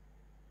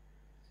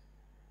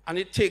 and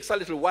it takes a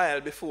little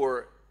while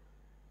before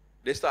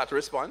they start to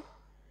respond,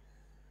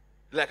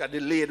 like a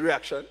delayed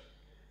reaction?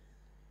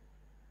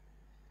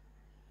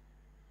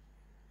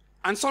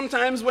 And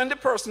sometimes when the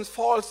person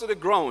falls to the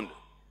ground,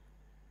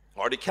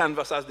 or the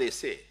canvas as they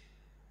say,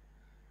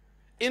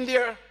 in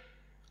their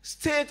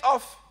state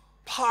of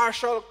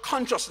partial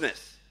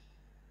consciousness,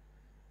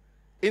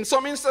 in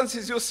some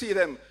instances you see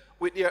them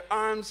with their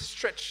arms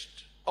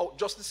stretched out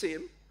just the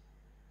same,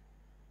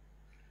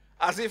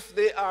 as if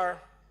they are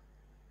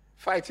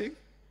fighting.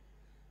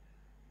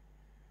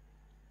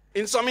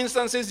 In some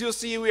instances you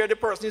see where the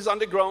person is on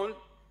the ground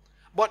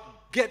but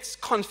gets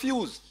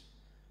confused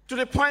to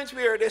the point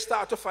where they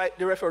start to fight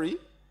the referee.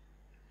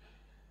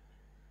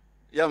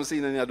 You haven't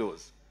seen any of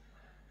those?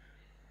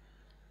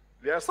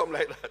 There are some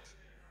like that.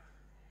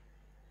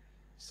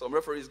 Some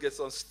referees get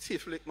some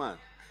stiff lick, man.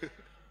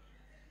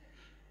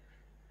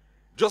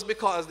 just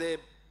because they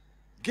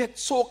get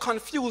so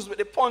confused with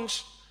the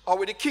punch or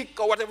with the kick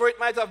or whatever it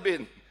might have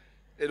been,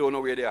 they don't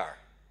know where they are.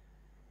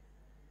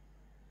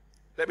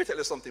 Let me tell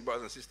you something,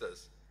 brothers and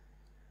sisters.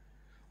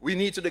 We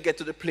need to get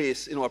to the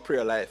place in our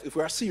prayer life, if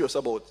we are serious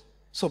about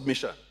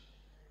submission,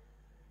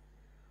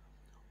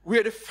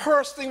 where the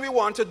first thing we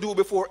want to do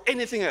before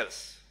anything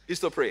else is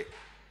to pray.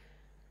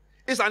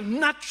 It's a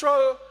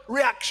natural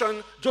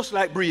reaction, just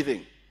like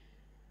breathing.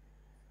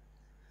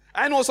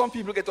 I know some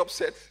people get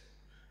upset,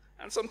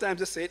 and sometimes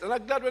they say it, and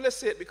I'm glad when they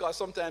say it, because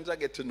sometimes I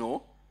get to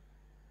know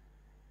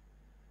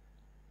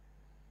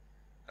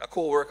a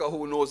co-worker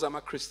who knows I'm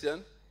a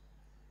Christian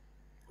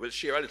will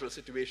share a little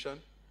situation.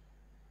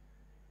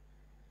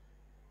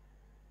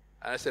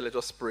 And I say, let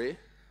us pray.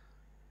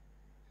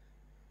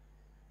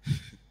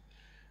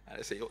 And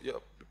I say,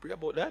 you pray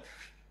about that?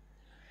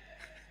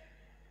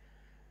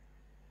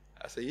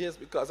 I say, yes,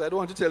 because I don't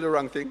want to tell the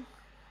wrong thing.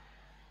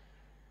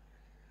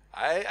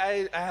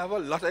 I have a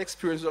lot of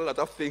experience with a lot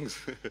of things.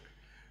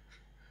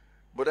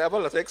 But I have a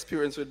lot of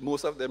experience with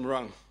most of them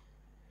wrong.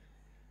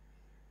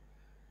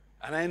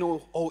 And I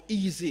know how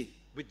easy,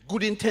 with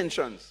good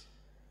intentions,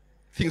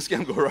 things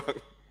can go wrong.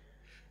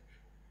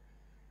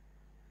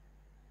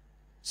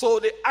 So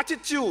the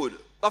attitude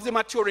of the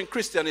maturing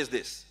Christian is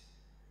this: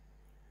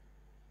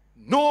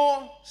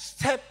 no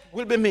step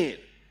will be made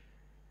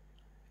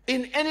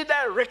in any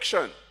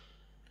direction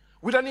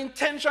with an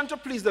intention to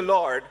please the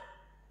Lord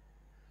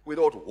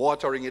without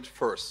watering it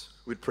first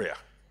with prayer.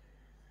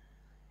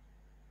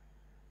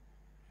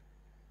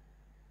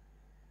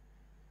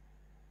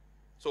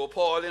 So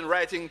Paul, in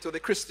writing to the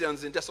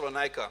Christians in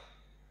Thessalonica,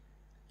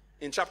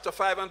 in chapter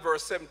 5 and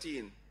verse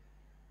 17,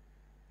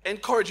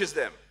 encourages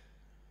them,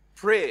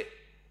 pray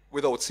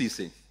without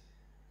ceasing.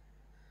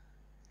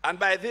 And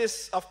by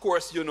this, of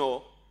course, you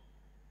know,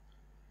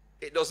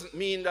 it doesn't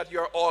mean that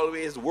you're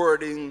always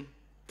wording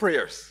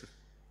prayers,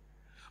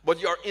 but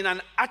you're in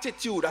an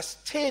attitude, a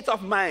state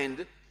of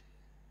mind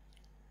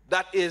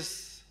that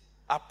is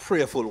a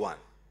prayerful one.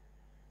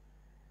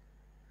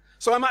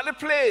 So I'm at the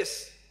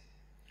place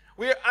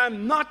where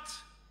I'm not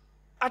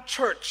at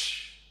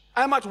church,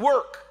 I'm at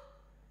work.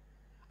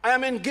 I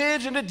am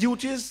engaged in the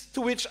duties to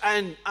which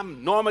I'm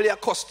normally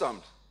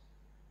accustomed,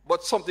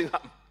 but something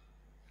happened.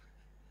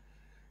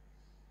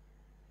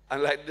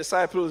 And like the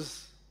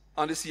disciples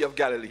on the Sea of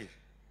Galilee,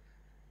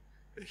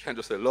 they can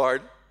just say,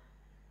 Lord,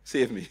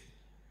 save me.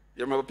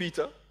 You remember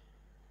Peter?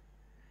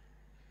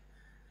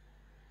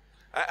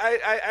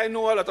 I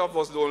know a lot of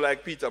us don't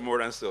like Peter more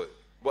than so,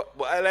 but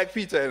I like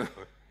Peter, you know.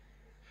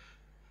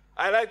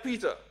 I like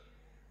Peter.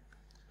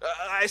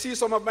 I see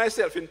some of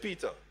myself in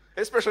Peter,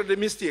 especially the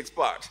mistakes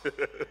part.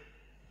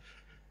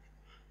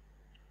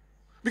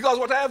 Because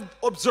what I have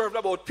observed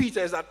about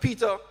Peter is that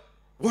Peter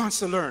wants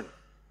to learn,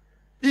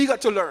 eager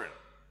to learn.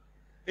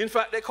 In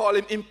fact, they call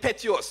him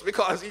impetuous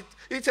because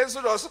he tends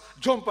to just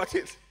jump at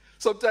it.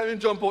 Sometimes he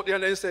jump out there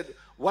and then he said,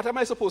 what am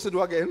I supposed to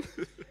do again?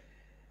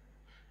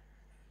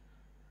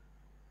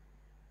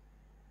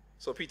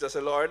 So Peter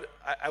said, Lord,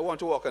 I want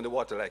to walk on the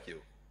water like you.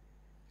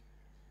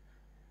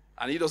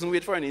 And he doesn't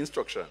wait for any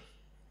instruction.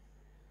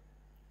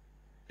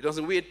 He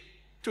doesn't wait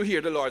to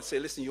hear the Lord say,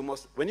 listen, you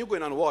must, when you're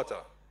going on water,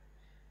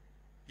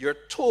 your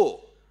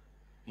toe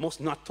must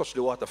not touch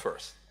the water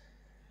first.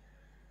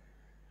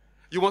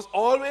 You must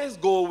always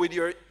go with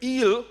your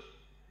heel,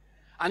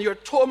 and your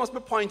toe must be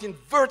pointing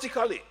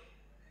vertically.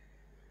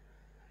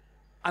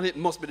 And it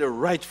must be the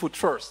right foot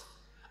first,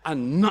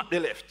 and not the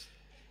left.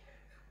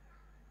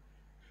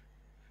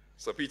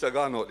 So Peter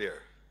gone out there.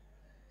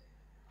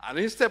 And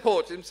he stepped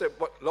out and said,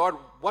 Lord,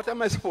 what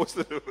am I supposed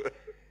to do?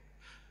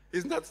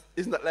 Isn't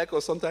that like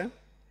us sometimes?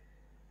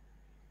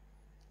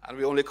 And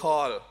we only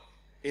call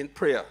in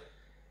prayer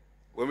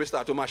when we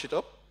start to mash it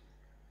up.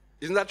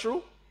 Isn't that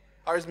true?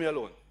 Or is me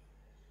alone?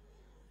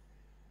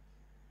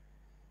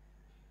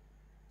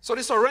 So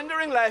the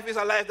surrendering life is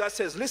a life that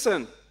says,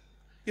 listen,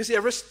 you see,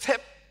 every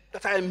step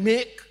that I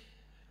make,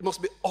 it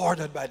must be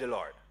ordered by the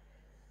Lord.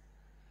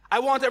 I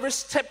want every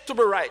step to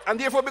be right. And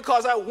therefore,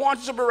 because I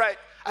want it to be right,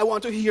 I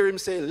want to hear him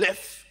say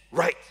left,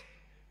 right.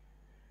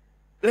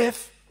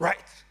 Left, right.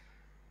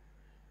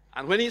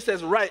 And when he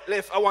says right,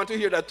 left, I want to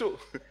hear that too.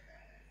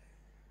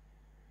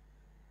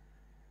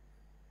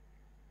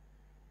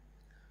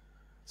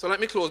 So let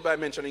me close by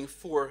mentioning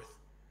 4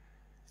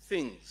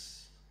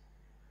 things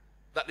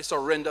that the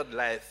surrendered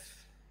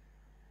life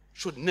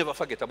should never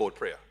forget about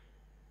prayer.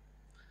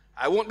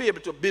 I won't be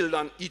able to build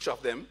on each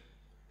of them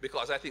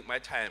because I think my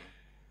time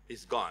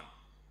is gone.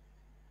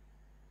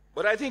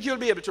 But I think you'll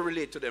be able to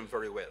relate to them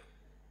very well.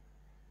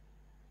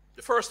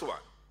 The first one,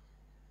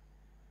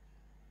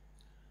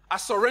 a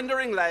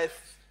surrendering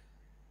life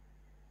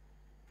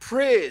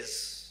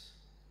prays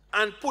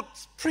and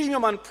puts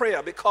premium on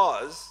prayer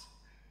because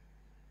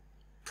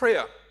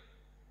prayer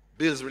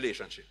builds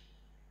relationship.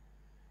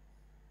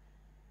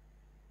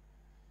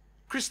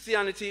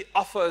 Christianity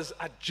offers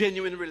a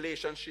genuine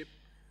relationship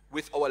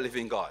with our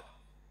living God.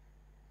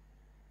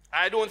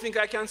 I don't think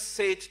I can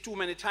say it too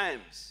many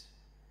times.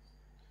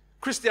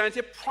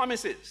 Christianity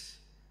promises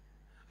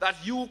that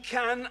you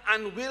can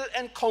and will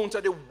encounter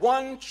the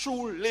one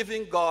true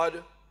living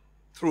God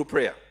through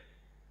prayer.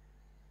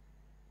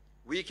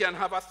 We can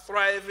have a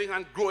thriving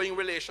and growing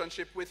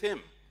relationship with him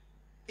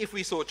if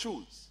we so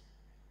choose.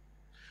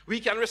 We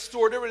can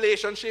restore the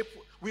relationship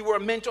we were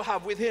meant to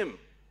have with him,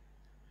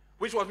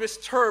 which was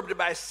disturbed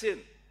by sin.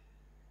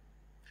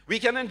 We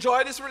can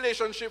enjoy this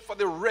relationship for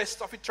the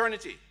rest of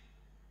eternity.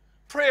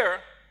 Prayer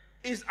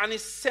is an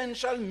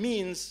essential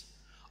means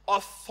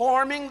of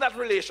forming that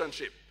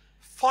relationship,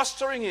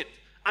 fostering it,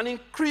 and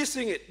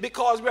increasing it,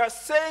 because we are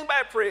saying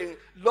by praying,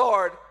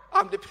 Lord,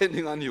 I'm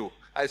depending on you.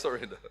 I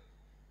surrender.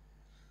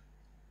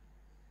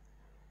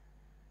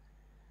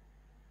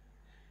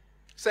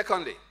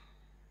 Secondly,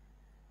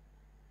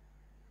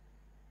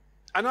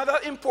 another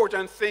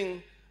important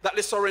thing that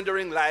the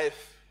surrendering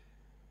life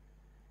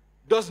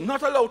does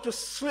not allow to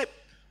slip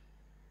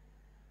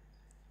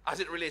as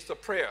it relates to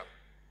prayer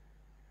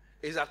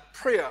is that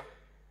prayer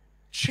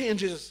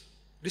changes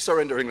the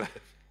surrendering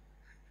life.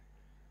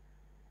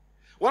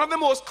 One of the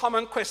most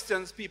common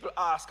questions people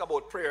ask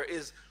about prayer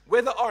is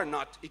whether or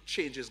not it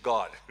changes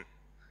God.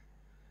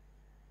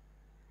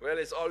 Well,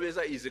 it's always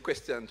an easy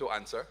question to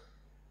answer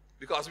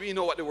because we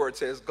know what the word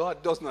says: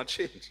 God does not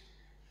change.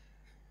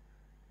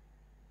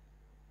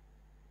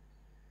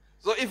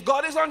 So if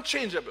God is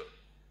unchangeable,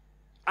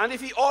 and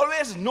if he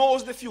always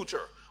knows the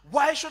future,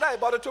 why should I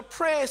bother to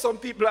pray? Some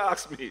people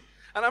ask me,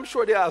 and I'm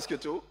sure they ask you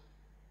too.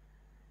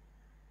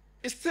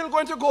 It's still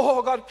going to go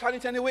how God planned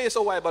it anyway,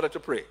 so why bother to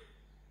pray?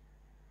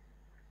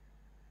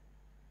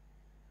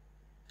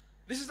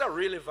 This is a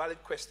really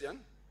valid question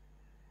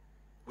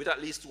with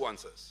at least two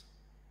answers.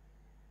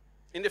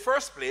 In the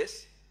first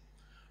place,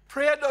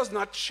 prayer does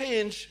not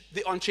change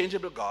the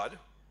unchangeable God,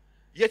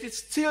 yet it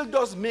still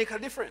does make a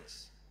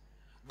difference.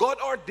 God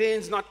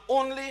ordains not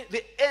only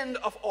the end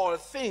of all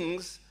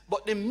things,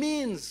 but the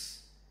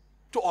means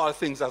to all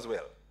things as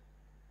well.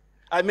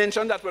 I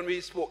mentioned that when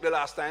we spoke the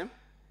last time,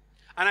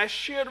 and I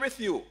shared with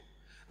you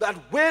that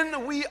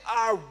when we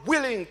are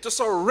willing to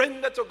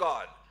surrender to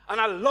God and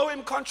allow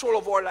him control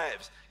of our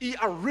lives, he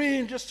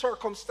arranges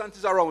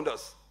circumstances around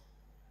us.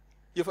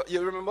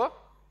 You remember?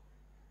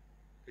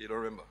 You don't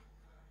remember.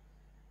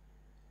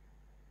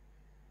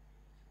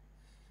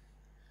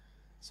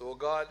 So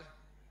God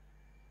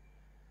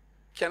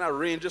can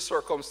arrange the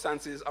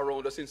circumstances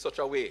around us in such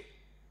a way.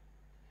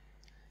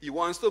 He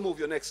wants to move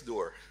you next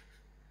door,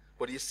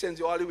 but he sends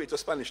you all the way to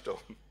Spanish Town,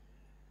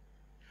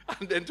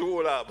 and then to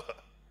Old Harbor,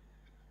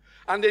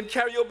 and then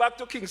carry you back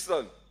to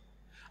Kingston.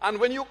 And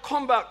when you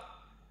come back,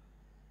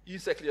 you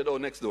settle you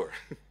down next door.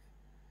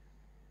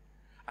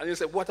 And you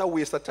say, what a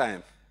waste of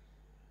time.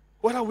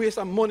 What a waste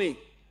of money.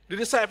 The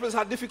disciples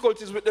had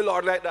difficulties with the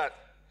Lord like that.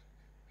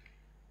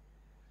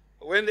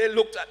 When they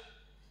looked at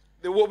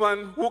the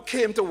woman who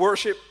came to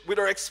worship with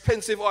her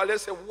expensive oil, they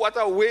said, what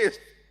a waste.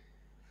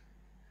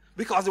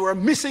 Because they were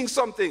missing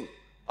something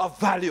of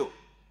value.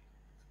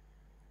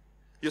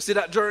 You see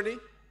that journey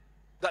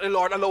that the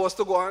Lord allows us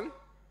to go on?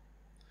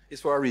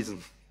 It's for a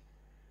reason.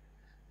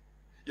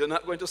 You're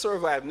not going to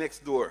survive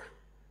next door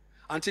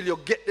until you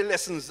get the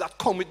lessons that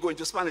come with going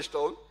to Spanish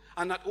Town,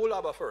 and not Old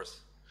Harbor first.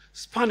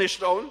 Spanish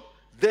Town,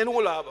 then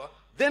Old Harbor,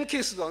 then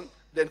Kingston,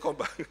 then come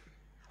back.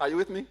 Are you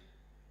with me?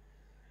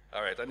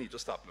 All right, I need to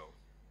stop now.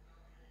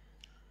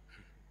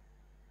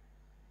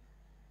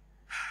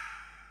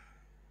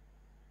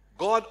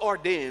 God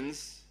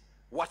ordains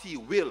what he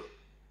will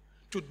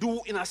to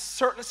do in a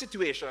certain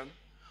situation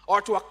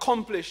or to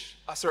accomplish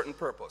a certain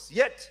purpose.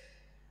 Yet,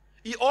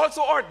 he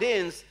also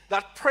ordains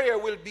that prayer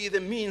will be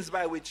the means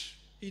by which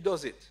he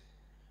does it.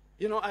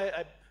 You know,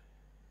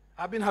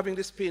 I've been having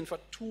this pain for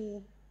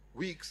 2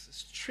 weeks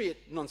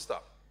straight,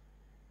 non-stop.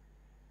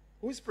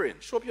 Who is praying?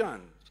 Show up your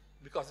hand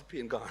because the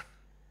pain gone.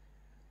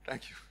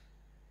 Thank you.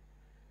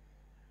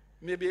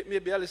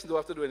 Maybe Alison don't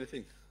have to do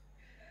anything.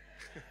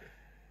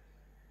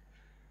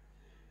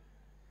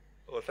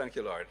 Oh, thank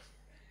you, Lord.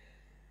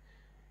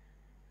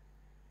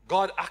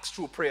 God acts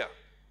through prayer,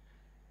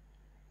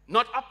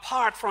 not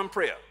apart from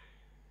prayer.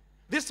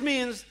 This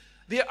means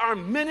there are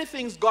many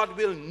things God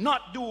will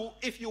not do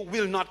if you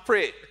will not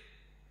pray.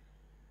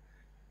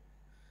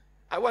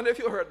 I wonder if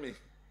you heard me.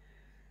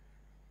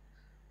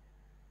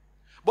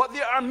 But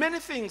there are many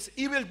things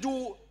he will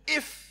do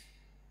if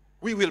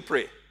we will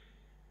pray.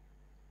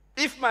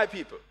 If my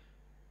people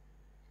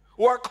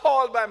who are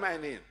called by my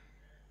name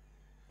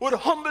would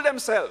humble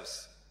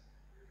themselves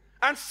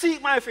and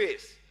seek my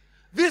face,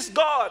 this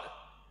God,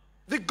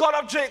 the God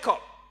of Jacob,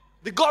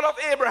 the God of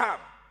Abraham,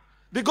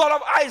 the God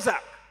of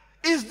Isaac,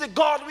 is the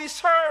God we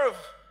serve.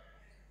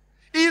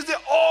 He is the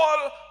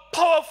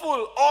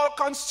all-powerful,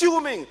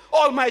 all-consuming,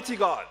 almighty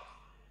God.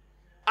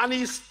 And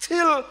he's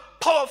still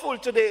powerful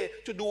today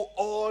to do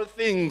all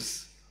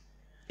things,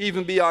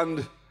 even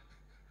beyond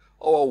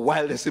our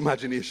wildest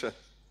imagination.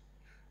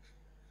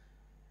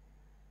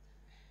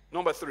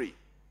 Number 3,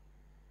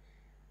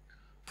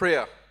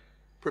 prayer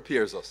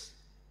prepares us.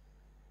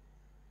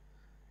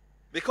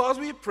 Because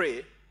we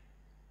pray,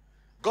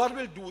 God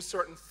will do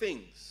certain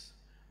things,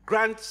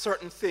 grant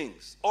certain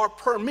things, or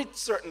permit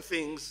certain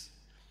things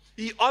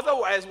he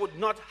otherwise would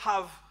not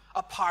have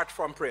apart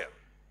from prayer.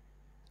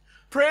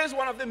 Prayer is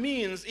one of the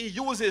means he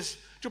uses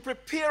to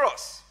prepare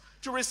us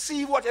to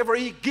receive whatever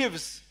he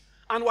gives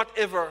and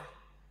whatever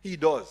he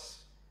does.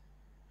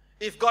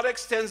 If God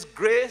extends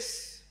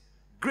grace,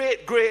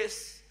 great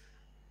grace,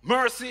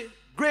 mercy,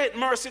 great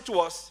mercy to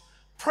us,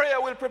 prayer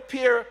will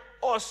prepare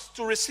us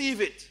to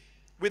receive it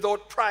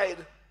without pride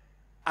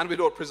and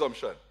without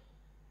presumption.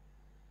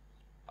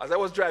 As I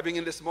was driving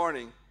in this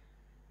morning,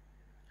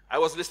 I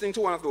was listening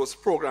to one of those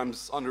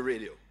programs on the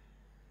radio,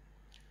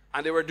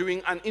 and they were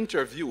doing an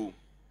interview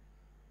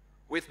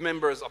with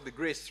members of the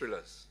Grace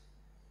Thrillers.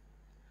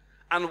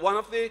 And one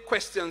of the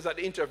questions that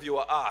the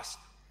interviewer asked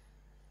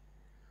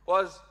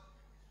was,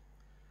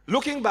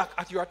 looking back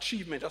at your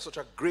achievement as such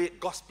a great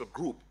gospel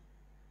group,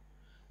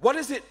 what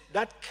is it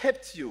that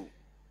kept you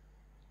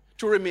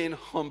to remain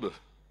humble?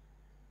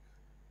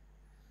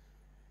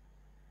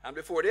 And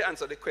before they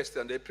answered the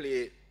question, they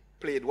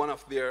played one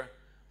of their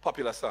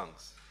popular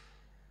songs.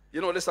 You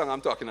know the song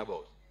I'm talking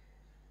about?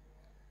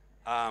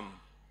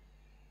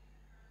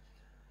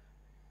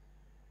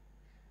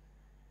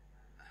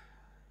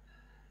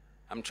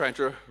 I'm trying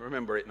to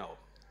remember it now.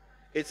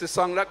 It's a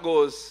song that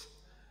goes,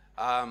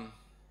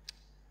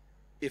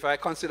 if I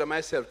consider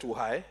myself too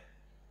high,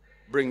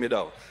 bring me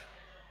down.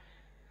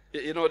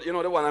 You know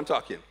the one I'm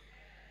talking?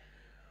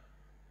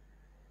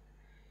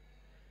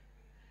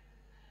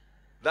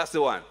 That's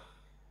the one.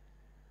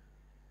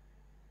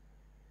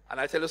 And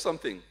I tell you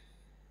something.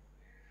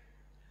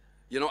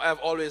 You know, I've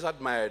always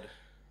admired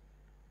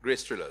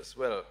Grace Thrillers.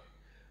 Well,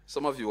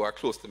 some of you who are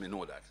close to me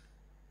know that.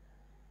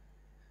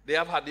 They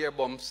have had their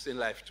bumps in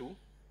life too,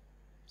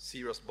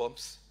 serious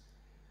bumps.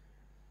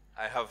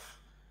 I have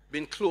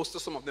been close to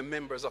some of the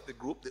members of the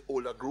group, the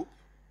older group.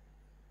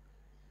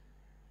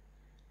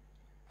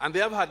 And they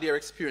have had their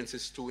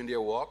experiences too in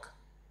their walk.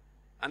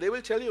 And they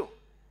will tell you,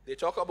 they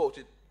talk about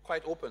it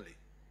quite openly.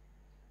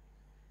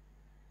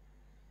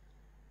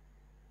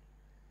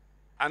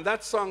 And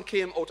that song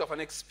came out of an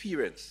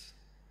experience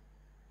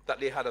that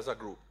they had as a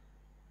group.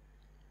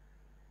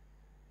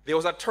 There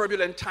was a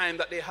turbulent time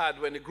that they had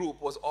when the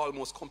group was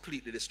almost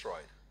completely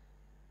destroyed.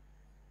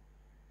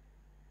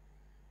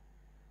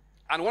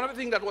 And one of the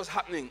things that was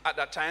happening at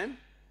that time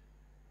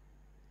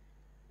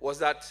was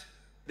that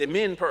the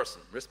main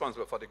person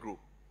responsible for the group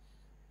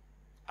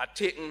had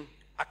taken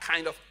a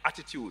kind of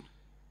attitude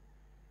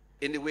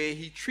in the way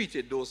he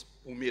treated those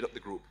who made up the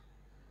group.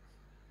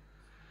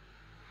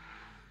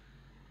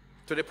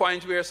 To the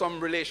point where some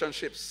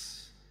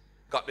relationships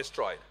got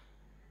destroyed.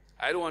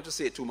 I don't want to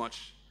say too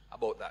much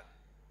about that.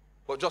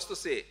 But just to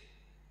say,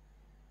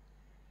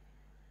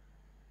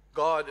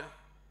 God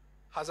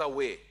has a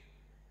way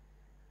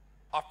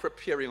of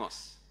preparing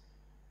us.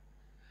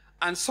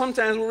 And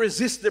sometimes we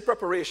resist the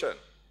preparation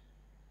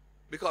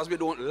because we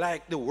don't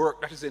like the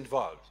work that is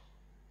involved.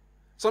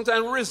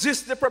 Sometimes we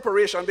resist the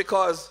preparation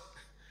because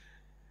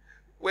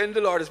when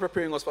the Lord is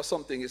preparing us for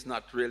something, it's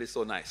not really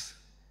so nice.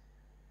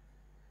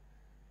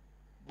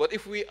 But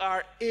if we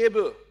are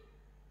able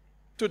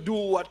to do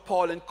what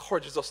Paul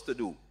encourages us to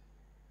do,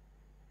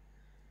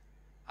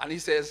 and he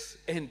says,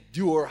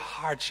 endure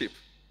hardship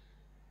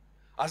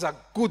as a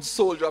good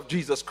soldier of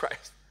Jesus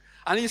Christ.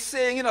 And he's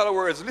saying, in other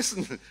words,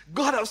 listen,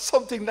 God has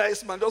something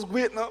nice, man. Just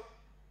wait now.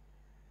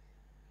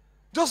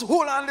 Just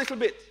hold on a little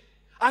bit.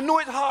 I know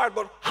it's hard,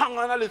 but hang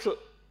on a little.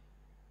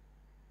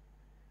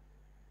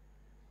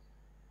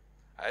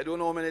 I don't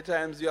know how many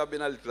times you have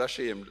been a little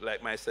ashamed,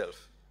 like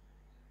myself.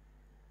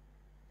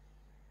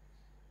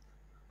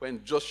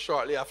 When just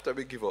shortly after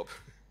we give up,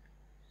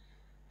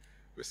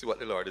 we see what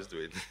the Lord is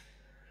doing.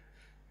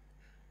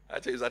 I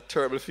tell you, it's a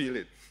terrible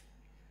feeling.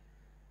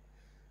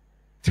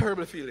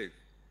 Terrible feeling.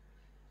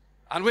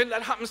 And when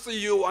that happens to you,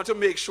 you want to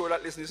make sure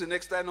that, listen, the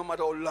next time, no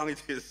matter how long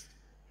it is,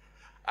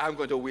 I'm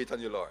going to wait on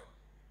you, Lord.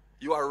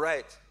 You are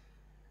right.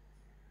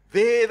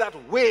 They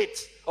that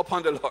wait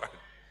upon the Lord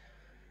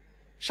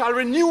shall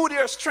renew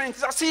their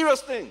strength. It's a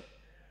serious thing.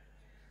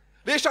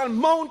 They shall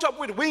mount up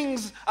with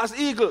wings as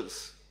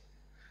eagles.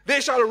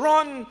 They shall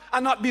run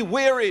and not be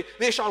weary.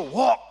 They shall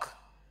walk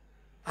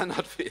and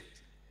not faint.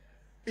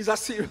 It's a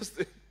serious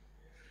thing.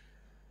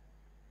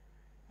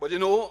 But you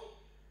know,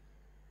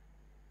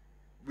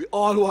 we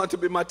all want to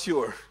be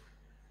mature,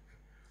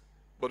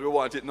 but we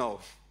want it now.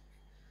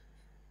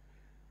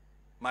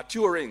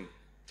 Maturing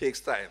takes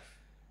time.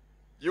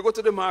 You go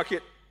to the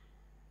market,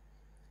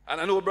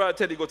 and I know Brother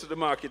Teddy go to the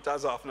market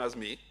as often as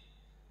me,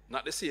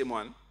 not the same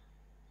one,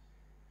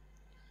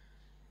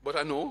 but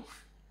I know.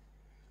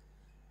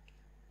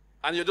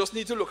 And you just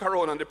need to look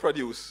around on the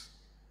produce.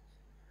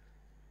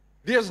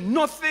 There's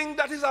nothing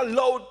that is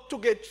allowed to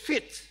get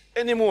fit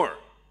anymore.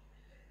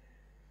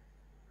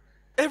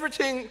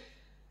 Everything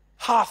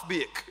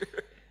half-baked.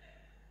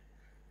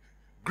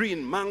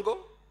 Green mango.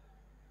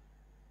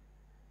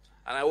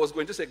 And I was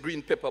going to say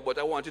green pepper, but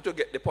I want you to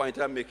get the point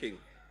I'm making.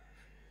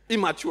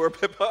 Immature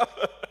pepper.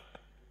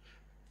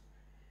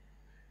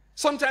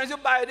 Sometimes you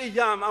buy the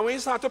yam, and when you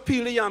start to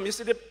peel the yam, you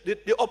see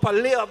the upper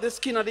layer of the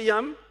skin of the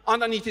yam,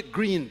 underneath it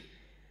green.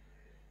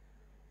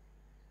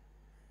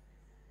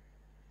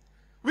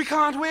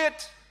 can't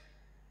wait.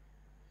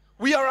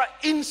 We are an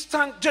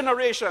instant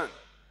generation.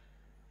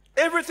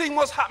 Everything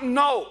must happen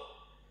now.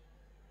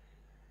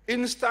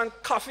 Instant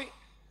coffee.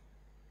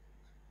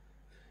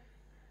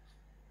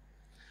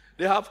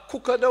 They have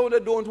cooker now. They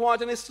don't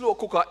want any slow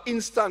cooker.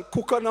 Instant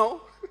cooker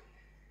now.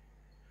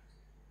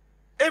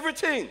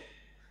 Everything.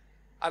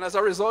 And as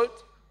a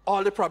result,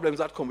 all the problems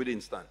that come with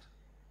instant.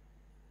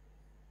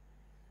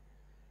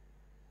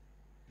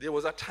 There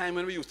was a time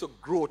when we used to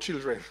grow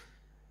children.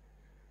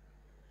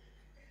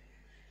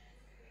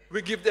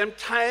 We give them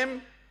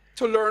time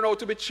to learn how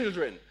to be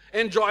children,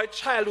 enjoy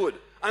childhood.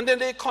 And then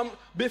they come,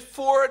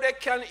 before they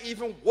can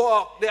even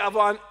walk, they have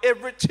on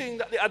everything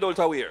that the adults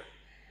are wearing.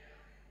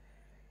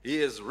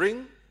 Ears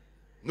ring,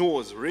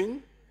 nose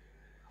ring,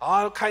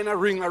 all kind of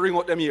ring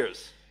out them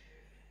ears.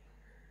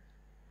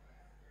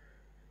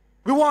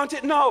 We want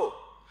it now.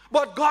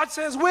 But God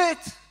says, wait.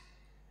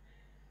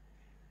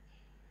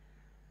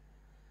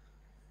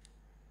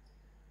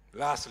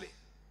 Lastly,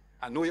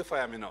 I know you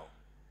fire me now.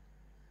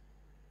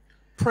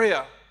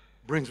 Prayer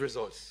brings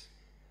results.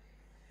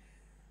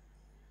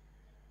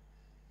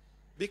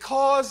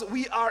 Because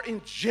we are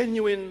in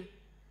genuine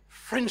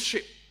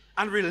friendship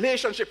and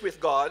relationship with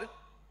God,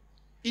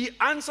 He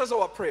answers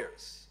our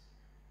prayers.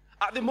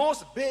 At the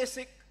most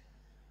basic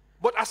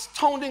but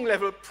astounding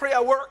level,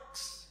 prayer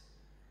works.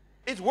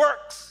 It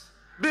works.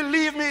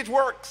 Believe me, it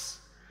works.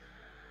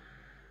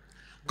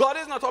 God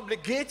is not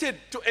obligated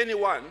to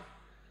anyone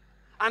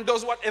and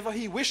does whatever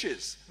He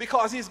wishes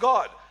because He's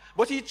God.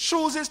 But He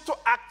chooses to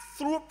act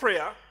through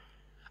prayer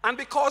and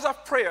because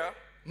of prayer,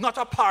 not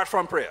apart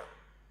from prayer.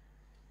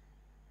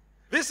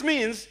 This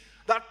means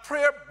that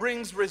prayer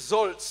brings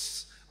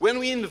results when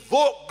we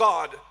invoke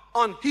God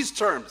on His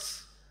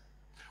terms,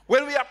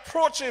 when we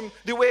approach Him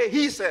the way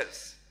He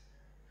says,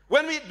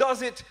 when we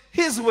does it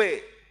His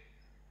way.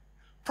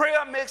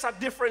 Prayer makes a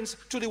difference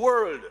to the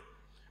world.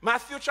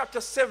 Matthew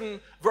chapter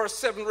 7 verse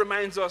 7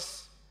 reminds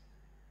us,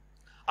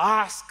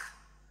 ask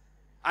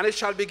and it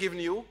shall be given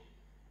you,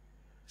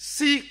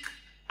 seek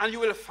and you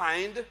will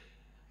find,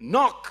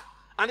 knock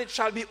and it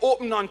shall be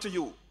opened unto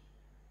you.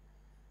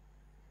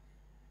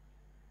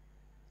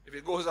 If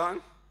it goes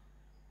on,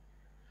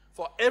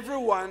 for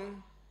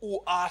everyone who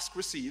asks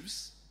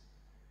receives.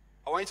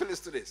 I want you to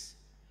listen to this.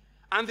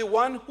 And the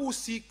one who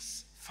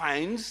seeks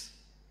finds,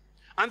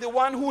 and the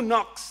one who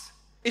knocks,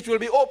 it will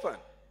be open.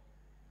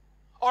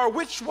 Or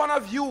which one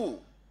of you,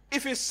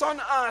 if his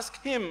son asks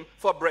him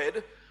for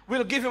bread,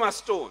 will give him a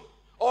stone?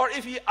 Or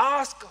if he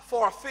asks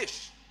for a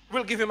fish,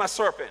 will give him a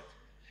serpent?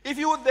 If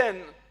you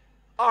then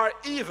are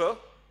evil,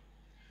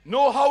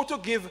 know how to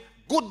give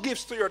good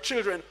gifts to your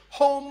children,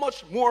 how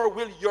much more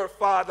will your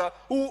Father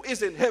who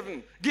is in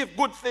heaven give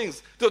good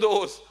things to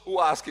those who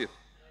ask Him?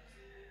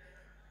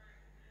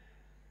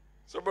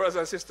 So, brothers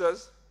and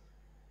sisters,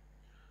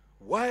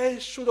 why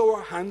should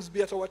our hands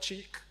be at our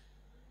cheek?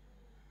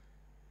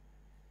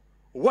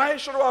 Why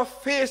should our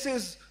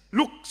faces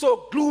look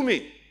so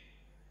gloomy?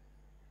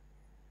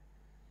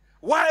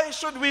 Why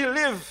should we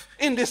live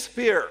in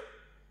despair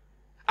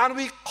and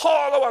we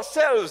call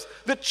ourselves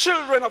the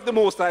children of the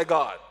Most High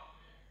God?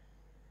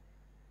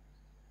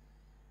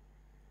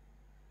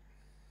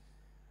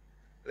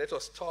 Let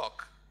us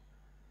talk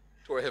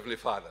to our Heavenly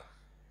Father.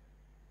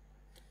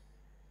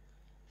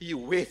 He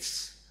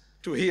waits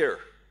to hear.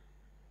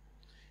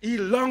 He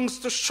longs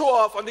to show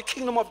off on the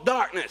kingdom of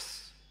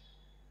darkness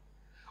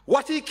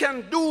what He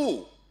can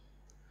do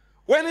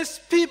when His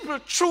people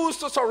choose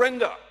to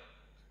surrender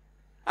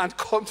and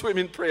come to Him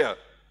in prayer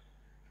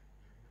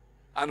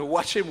and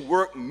watch Him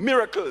work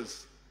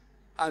miracles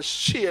and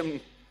shame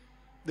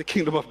the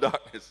kingdom of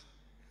darkness.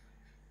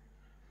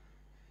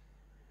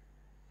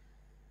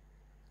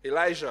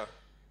 Elijah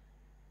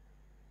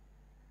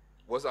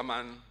was a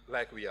man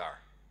like we are.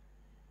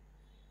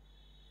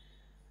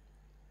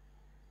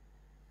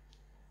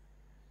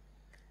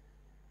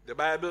 The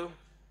Bible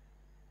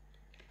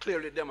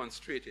clearly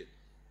demonstrated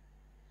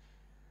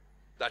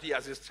that he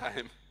has his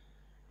time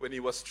when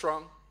he was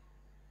strong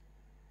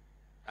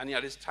and he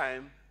had his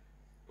time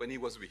when he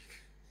was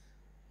weak.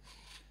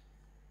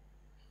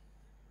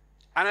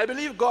 And I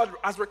believe God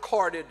has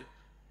recorded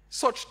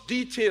such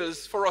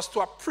details for us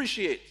to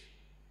appreciate.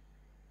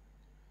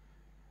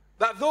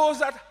 That those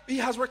that He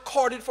has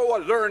recorded for our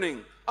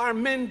learning are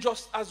men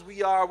just as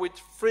we are, with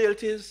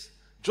frailties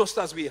just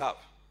as we have.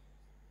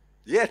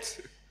 Yet,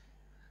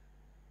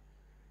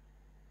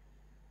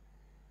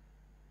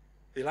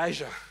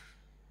 Elijah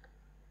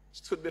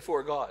stood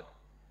before God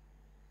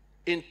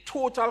in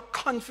total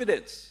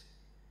confidence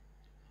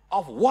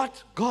of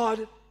what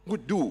God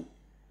would do.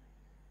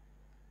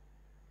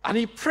 And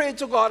he prayed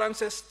to God and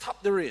said,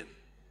 stop the rain.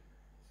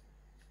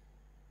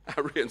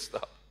 And rain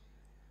stopped.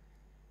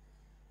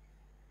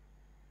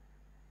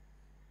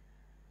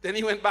 Then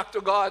he went back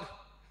to God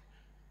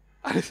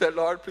and he said,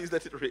 Lord, please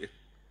let it rain.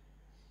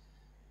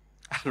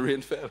 And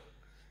rain fell.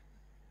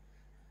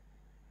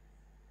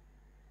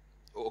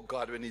 Oh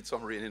God, we need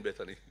some rain in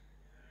Bethany.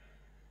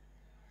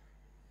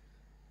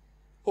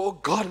 Oh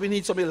God, we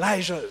need some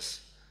Elijahs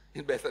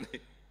in Bethany.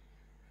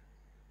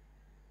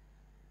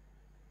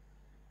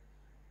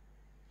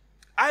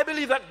 I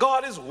believe that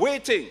God is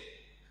waiting.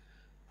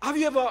 Have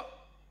you ever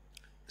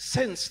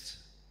sensed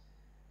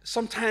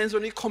sometimes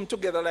when we come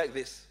together like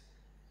this,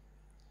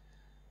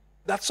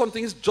 that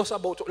something is just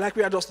about to, like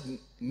we are just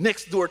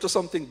next door to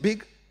something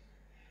big?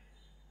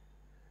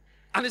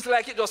 And it's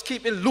like it just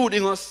keeps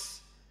eluding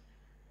us.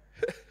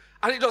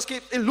 And it just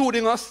keeps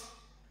eluding us.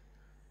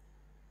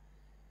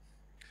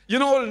 You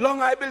know how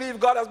long I believe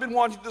God has been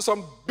wanting to do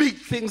some big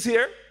things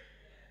here?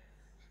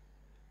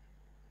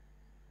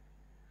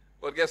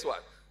 But guess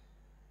what?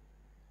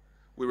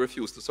 We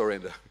refuse to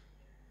surrender.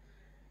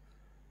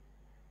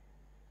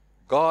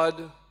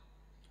 God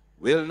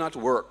will not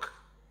work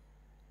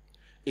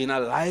in a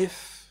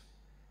life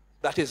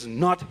that is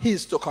not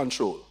his to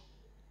control.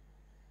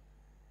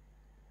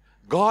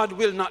 God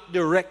will not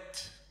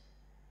direct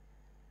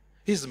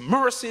his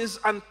mercies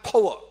and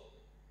power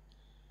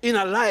in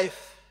a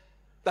life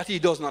that he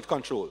does not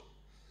control.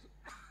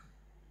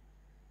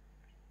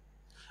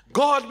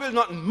 God will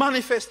not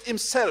manifest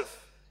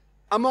himself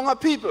among a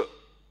people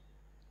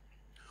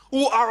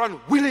who are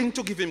unwilling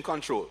to give him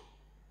control.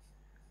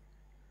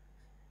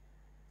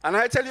 And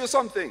I tell you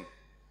something,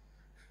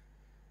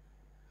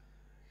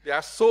 there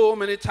are so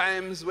many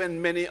times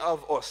when many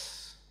of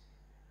us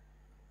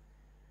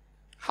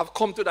have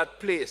come to that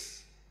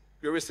place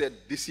where we said,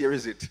 this year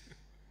is it.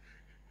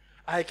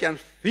 I can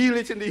feel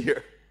it in the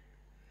air.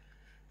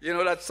 You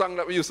know that song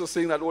that we used to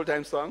sing, that old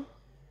time song?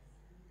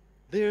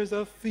 There's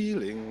a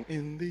feeling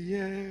in the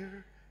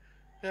air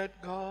that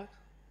God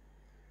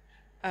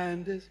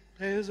and his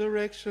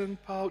resurrection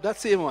power, that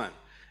same one,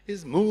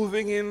 is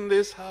moving in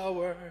this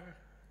hour.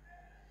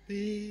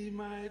 He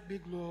might be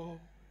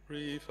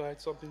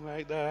glorified, something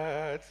like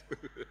that.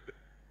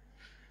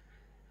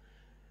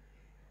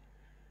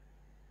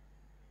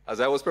 As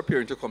I was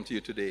preparing to come to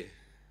you today,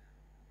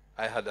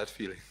 I had that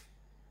feeling.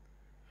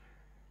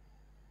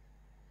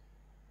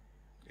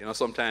 You know,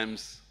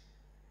 sometimes,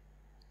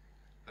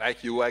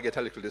 like you, I get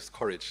a little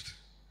discouraged.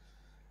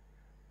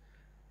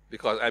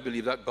 Because I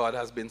believe that God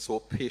has been so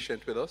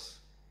patient with us.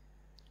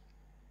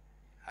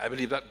 I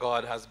believe that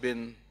God has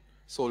been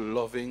so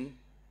loving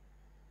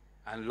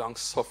and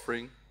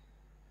long-suffering.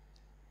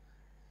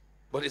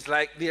 But it's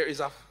like there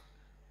is a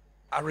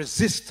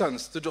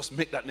resistance to just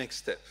make that next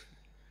step.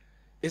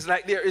 It's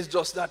like there is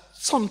just that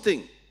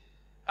something.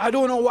 I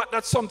don't know what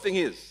that something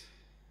is.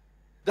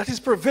 That is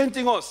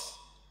preventing us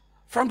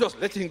from just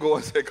letting go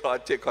and say,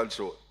 God, take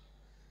control.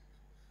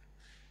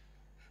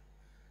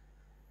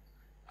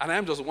 And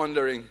I'm just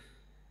wondering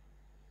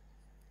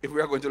if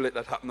we are going to let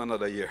that happen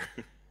another year.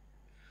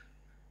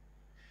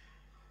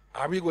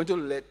 Are we going to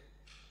let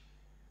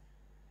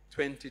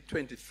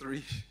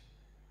 2023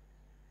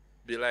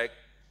 be like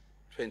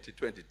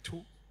 2022,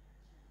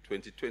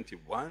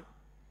 2021,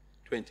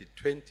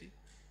 2020,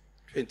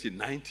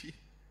 2090?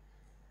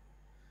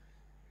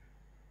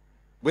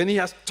 When he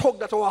has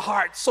tugged at our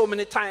hearts so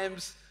many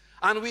times,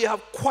 and we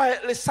have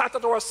quietly sat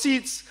at our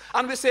seats,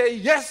 and we say,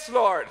 yes,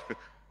 Lord.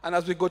 And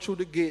as we go through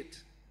the gate,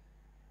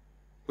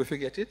 we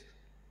forget it.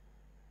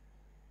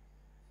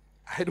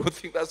 I don't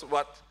think that's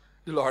what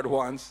the Lord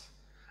wants.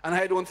 And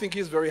I don't think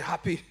he's very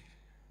happy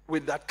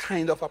with that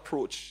kind of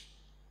approach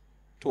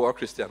to our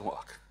Christian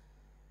walk.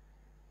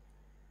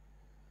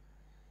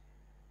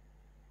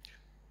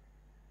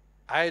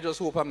 I just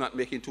hope I'm not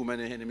making too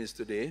many enemies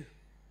today.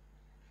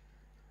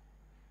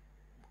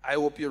 I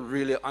hope you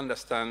really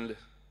understand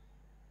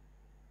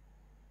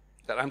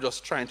that I'm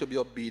just trying to be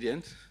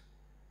obedient,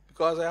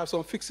 because I have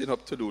some fixing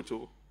up to do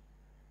too.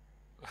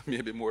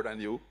 Maybe more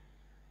than you.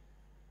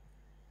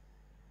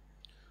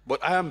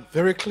 But I am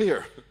very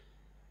clear.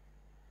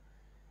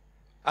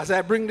 As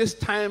I bring this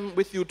time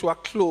with you to a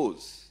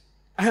close,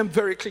 I am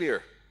very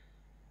clear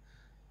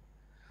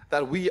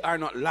that we are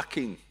not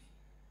lacking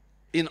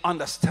in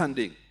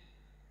understanding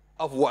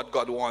of what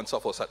God wants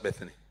of us at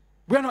Bethany.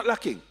 We are not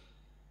lacking.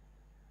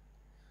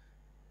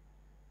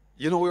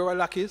 You know where our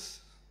lack is?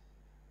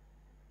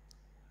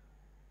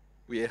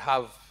 We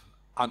have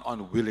an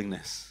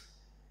unwillingness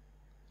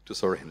to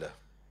surrender.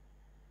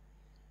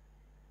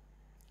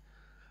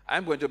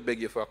 I'm going to beg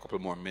you for a couple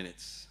more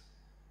minutes,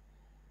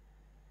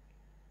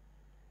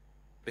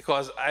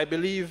 because I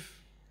believe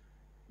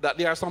that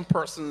there are some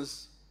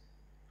persons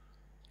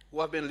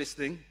who have been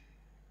listening.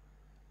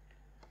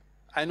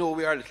 I know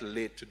we are a little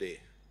late today.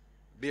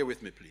 Bear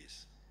with me,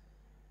 please.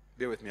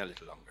 Bear with me a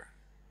little longer.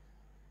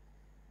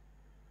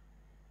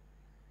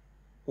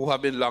 Who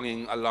have been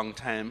longing a long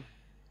time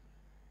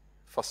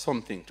for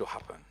something to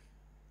happen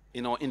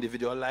in our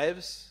individual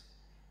lives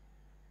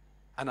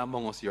and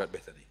among us here at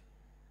Bethany.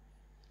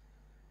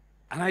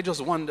 And I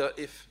just wonder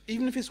if,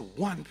 even if it's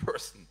one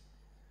person,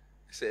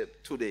 say,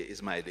 today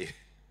is my day.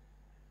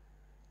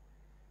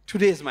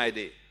 Today is my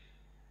day.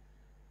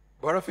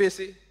 Brother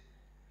Facey,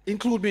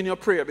 include me in your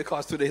prayer,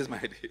 because today is my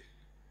day.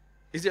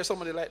 Is there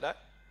somebody like that?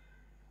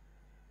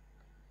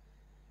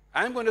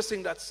 I'm going to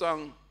sing that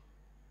song.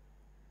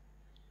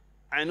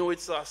 I know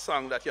it's a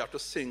song that you have to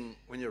sing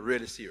when you're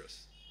really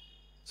serious.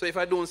 So if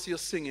I don't see you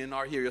singing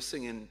or hear you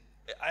singing,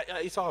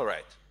 it's all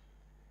right.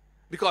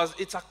 Because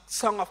it's a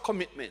song of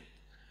commitment.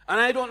 And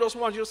I don't just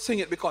want you to sing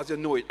it because you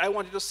know it. I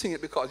want you to sing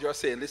it because you're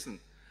saying, listen,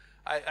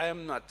 I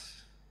am not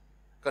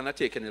going to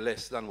take any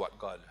less than what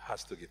God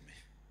has to give me.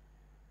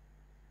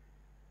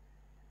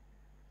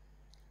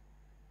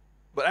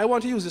 But I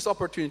want to use this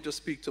opportunity to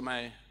speak to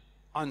my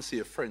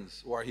unsaved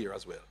friends who are here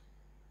as well.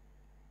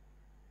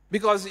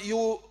 Because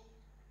you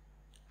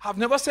have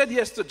never said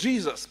yes to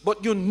Jesus,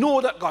 but you know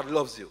that God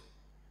loves you.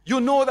 You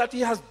know that he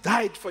has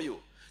died for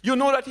you. You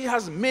know that he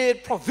has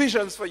made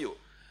provisions for you.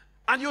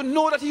 And you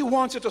know that he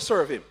wants you to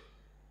serve him.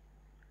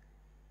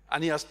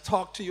 And he has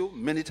talked to you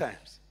many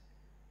times.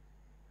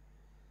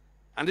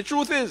 And the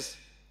truth is,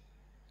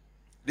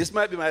 this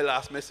might be my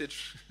last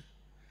message.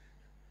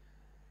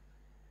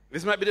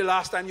 This might be the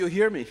last time you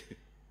hear me.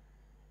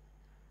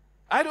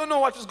 I don't know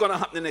what is going to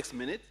happen the next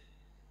minute.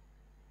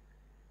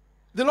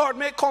 The Lord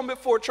may come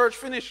before church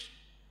finish.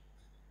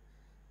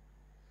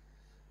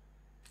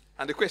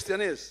 And the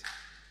question is,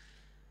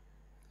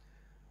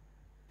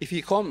 if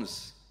he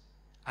comes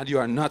and you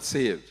are not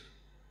saved,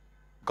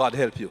 God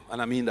help you. And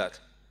I mean that.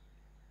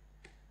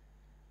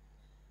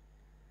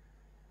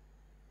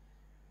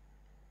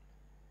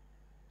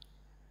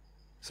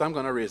 So I'm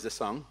going to raise the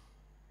song.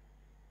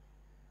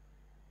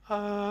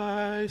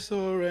 I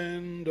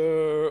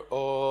surrender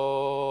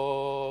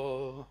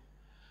all.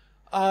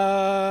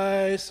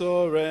 I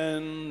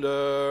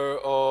surrender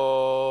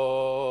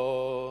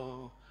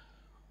all.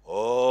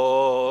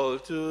 All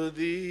to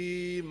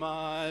thee,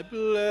 my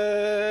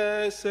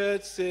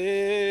blessed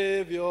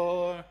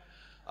Savior.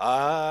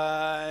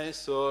 I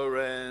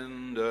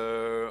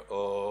surrender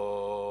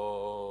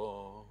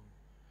all.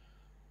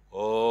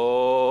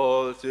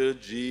 All to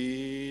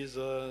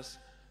Jesus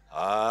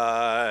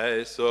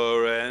I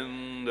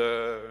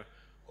surrender,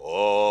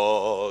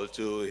 all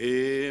to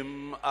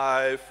him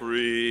I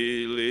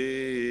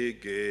freely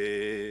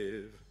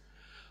give.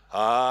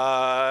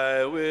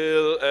 I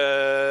will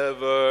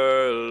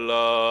ever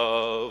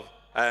love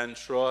and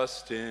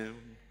trust him,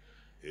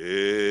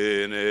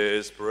 in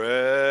his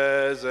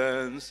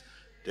presence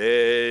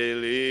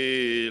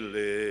daily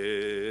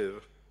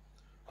live.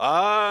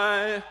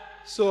 I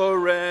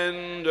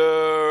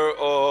surrender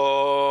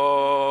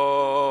all.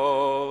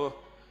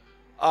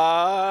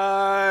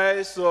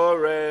 I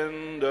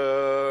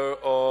surrender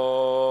all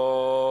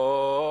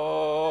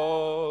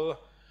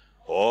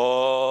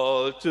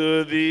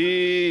to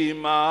thee,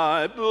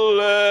 my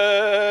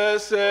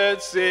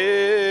blessed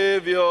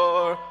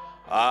Savior.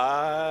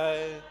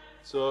 I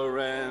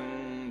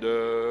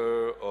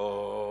surrender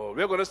all.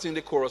 We're going to sing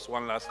the chorus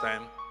one last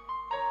time.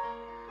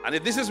 And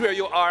if this is where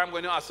you are, I'm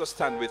going to ask you to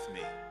stand with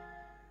me.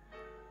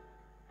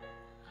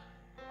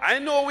 I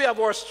know we have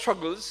our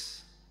struggles.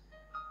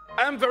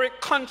 I am very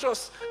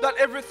conscious that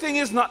everything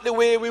is not the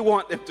way we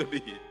want them to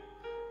be.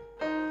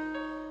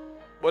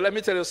 But let me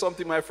tell you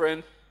something, my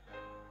friend.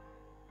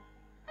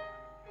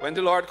 When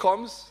the Lord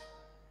comes,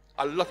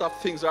 a lot of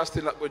things are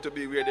still not going to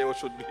be where they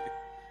should be.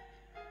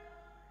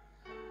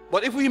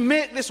 But if we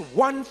make this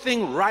one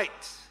thing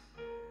right,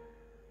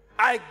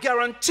 I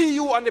guarantee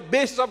you, on the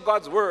basis of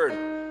God's word,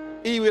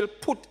 he will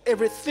put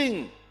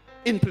everything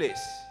in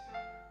place.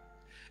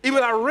 He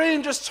will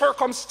arrange the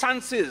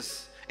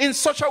circumstances in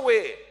such a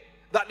way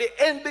that the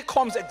end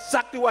becomes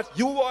exactly what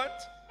you want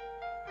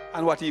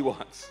and what he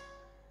wants.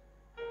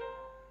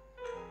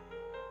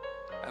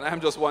 And I'm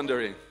just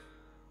wondering,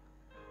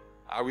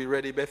 are we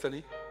ready,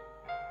 Bethany,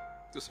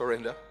 to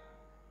surrender?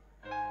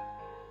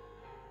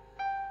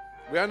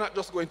 We are not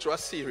just going through a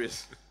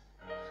series.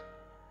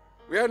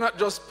 We are not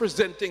just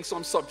presenting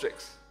some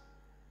subjects.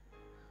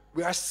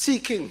 We are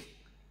seeking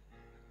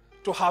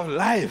to have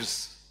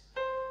lives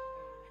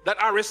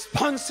that are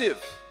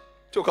responsive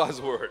to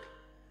God's word.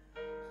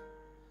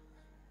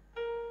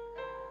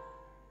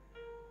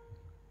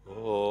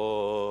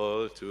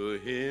 All to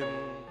him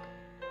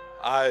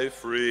I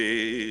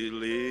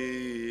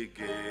freely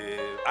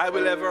give. I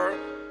will ever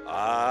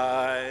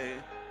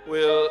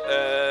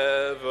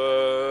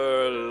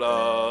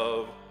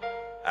love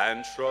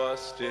and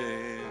trust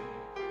him,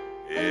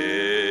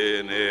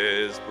 in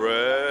his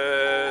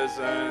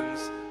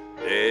presence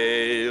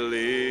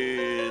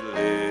daily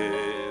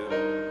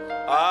live.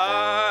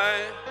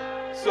 I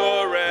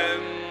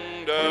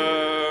surrender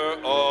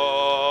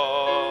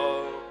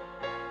all.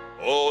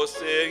 Oh,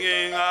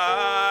 singing,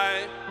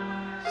 I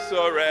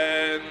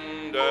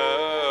surrender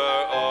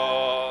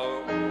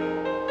all.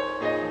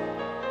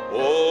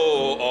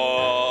 Oh,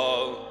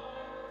 all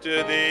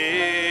to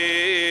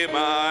thee,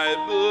 my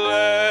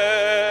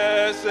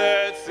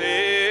blessed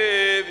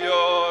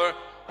Savior,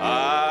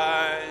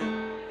 I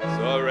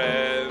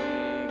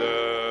surrender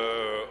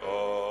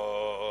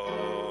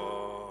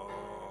all.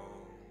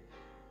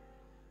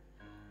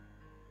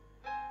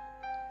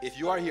 If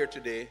you are here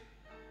today,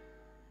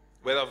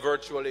 whether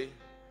virtually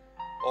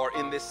or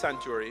in this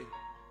sanctuary,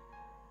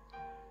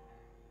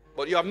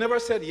 but you have never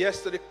said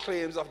yes to the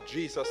claims of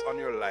Jesus on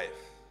your life,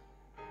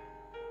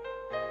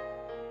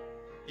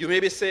 you may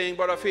be saying,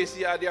 Brother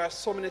Facey, there are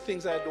so many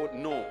things I don't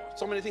know,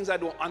 so many things I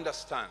don't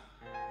understand.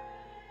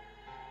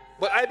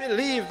 But I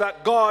believe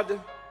that God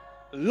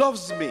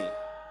loves me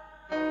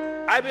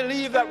I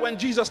believe that when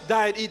Jesus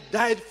died, he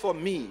died for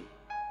me.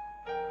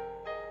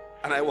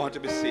 And I want to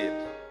be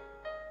saved.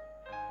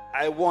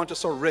 I want to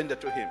surrender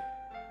to him.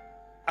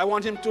 I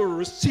want him to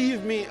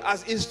receive me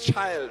as his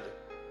child,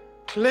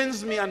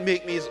 cleanse me and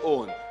make me his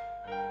own.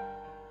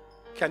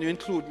 Can you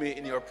include me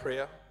in your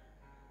prayer?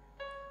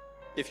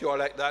 If you are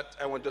like that,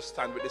 I want to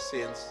stand with the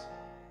saints.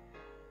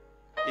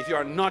 If you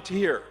are not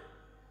here,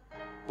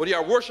 but you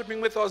are worshiping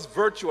with us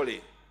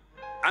virtually,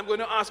 I'm going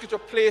to ask you to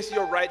place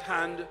your right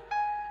hand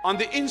on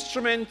the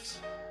instrument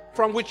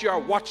from which you are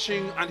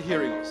watching and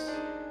hearing us.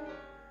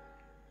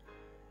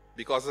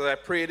 Because as I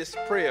pray this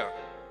prayer,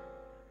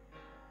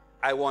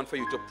 I want for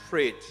you to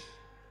pray it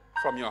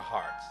from your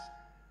hearts.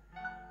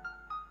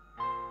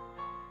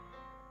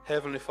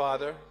 Heavenly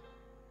Father,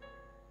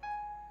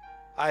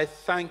 I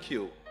thank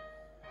you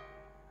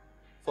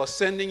for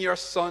sending your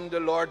Son, the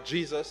Lord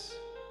Jesus,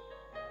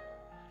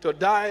 to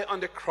die on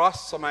the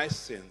cross for my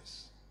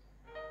sins.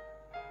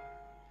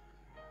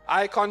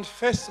 I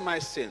confess my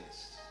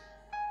sins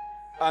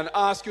and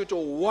ask you to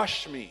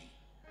wash me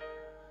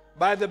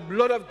by the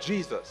blood of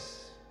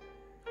Jesus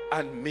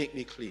and make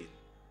me clean.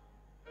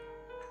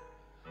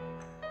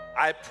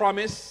 I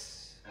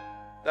promise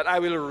that I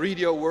will read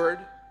your word.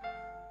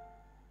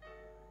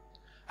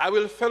 I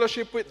will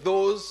fellowship with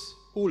those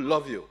who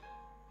love you.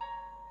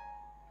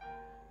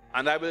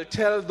 And I will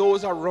tell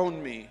those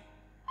around me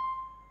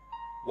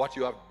what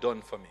you have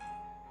done for me.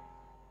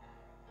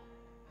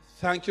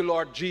 Thank you,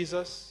 Lord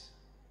Jesus,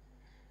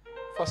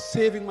 for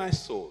saving my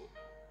soul.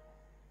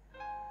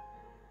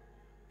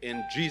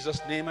 In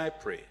Jesus' name I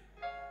pray.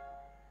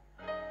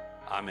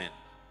 Amen.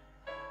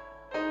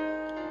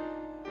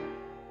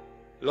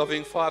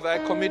 Loving Father, I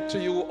commit to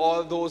you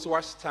all those who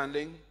are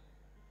standing.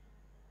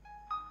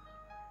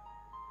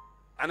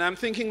 And I'm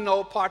thinking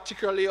now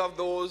particularly of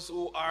those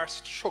who are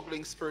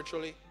struggling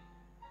spiritually.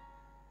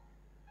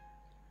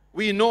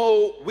 We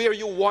know where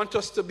you want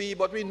us to be,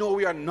 but we know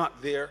we are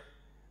not there.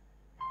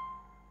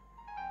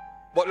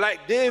 But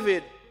like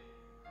David,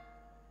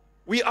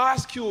 we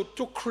ask you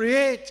to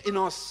create in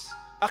us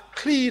a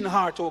clean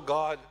heart, O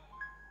God,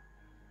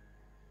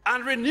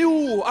 and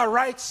renew a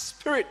right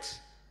spirit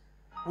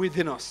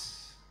within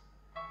us.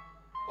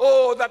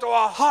 Oh, that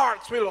our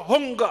hearts will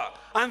hunger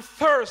and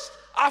thirst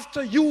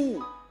after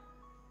you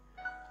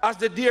as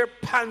the deer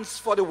pants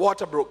for the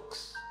water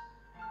brooks.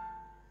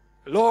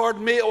 Lord,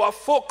 may our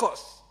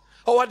focus,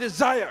 our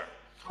desire,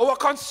 our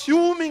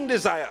consuming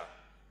desire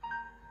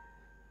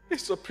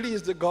is to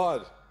please the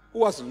God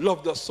who has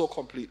loved us so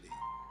completely.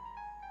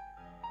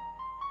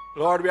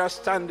 Lord, we are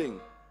standing,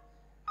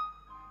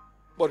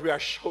 but we are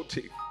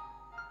shouting,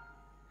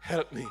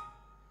 help me.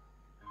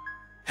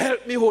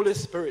 Help me, Holy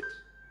Spirit.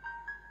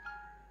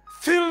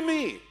 Fill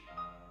me.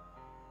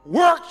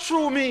 Work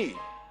through me.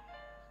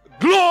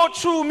 Glow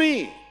through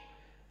me.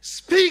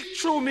 Speak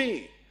through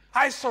me.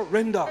 I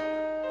surrender,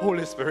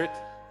 Holy Spirit.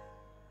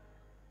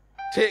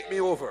 Take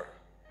me over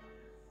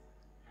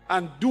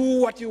and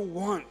do what you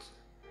want.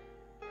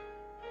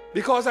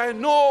 Because I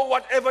know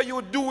whatever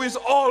you do is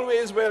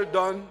always well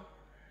done.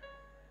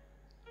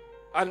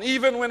 And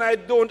even when I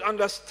don't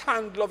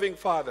understand, loving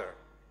Father,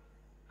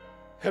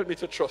 help me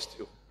to trust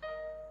you.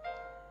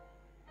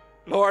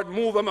 Lord,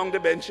 move among the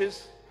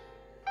benches.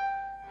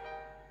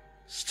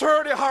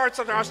 Stir the hearts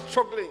that are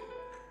struggling.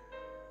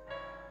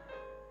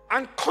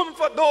 And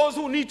comfort those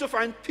who need to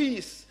find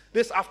peace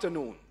this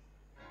afternoon.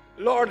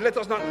 Lord, let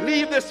us not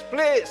leave this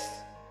place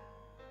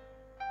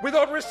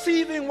without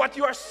receiving what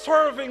you are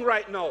serving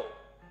right now.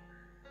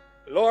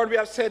 Lord, we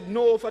have said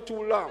no for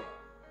too long.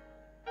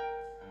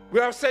 We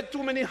have said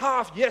too many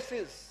half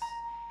yeses.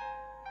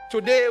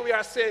 Today we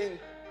are saying,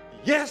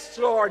 yes,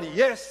 Lord,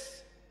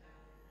 yes.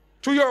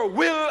 To your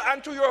will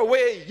and to your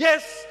way,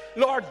 yes,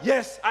 Lord,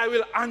 yes, I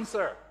will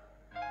answer.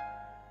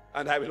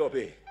 And I will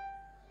obey.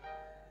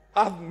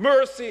 Have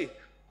mercy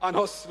on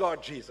us,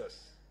 Lord Jesus.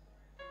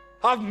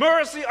 Have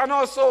mercy on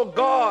us, oh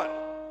God.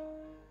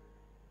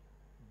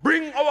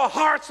 Bring our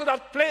hearts to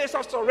that place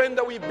of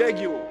surrender, we beg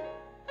you.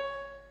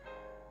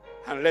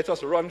 And let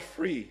us run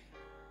free,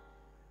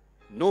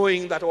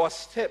 knowing that our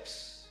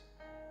steps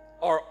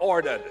are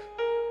ordered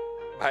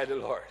by the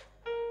Lord.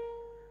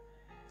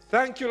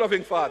 Thank you,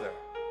 loving Father.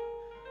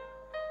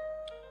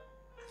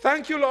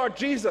 Thank you, Lord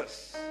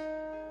Jesus.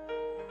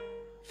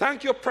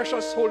 Thank you,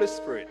 precious Holy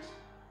Spirit.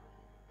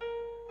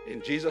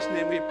 In Jesus'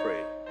 name we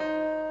pray.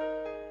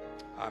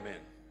 Amen.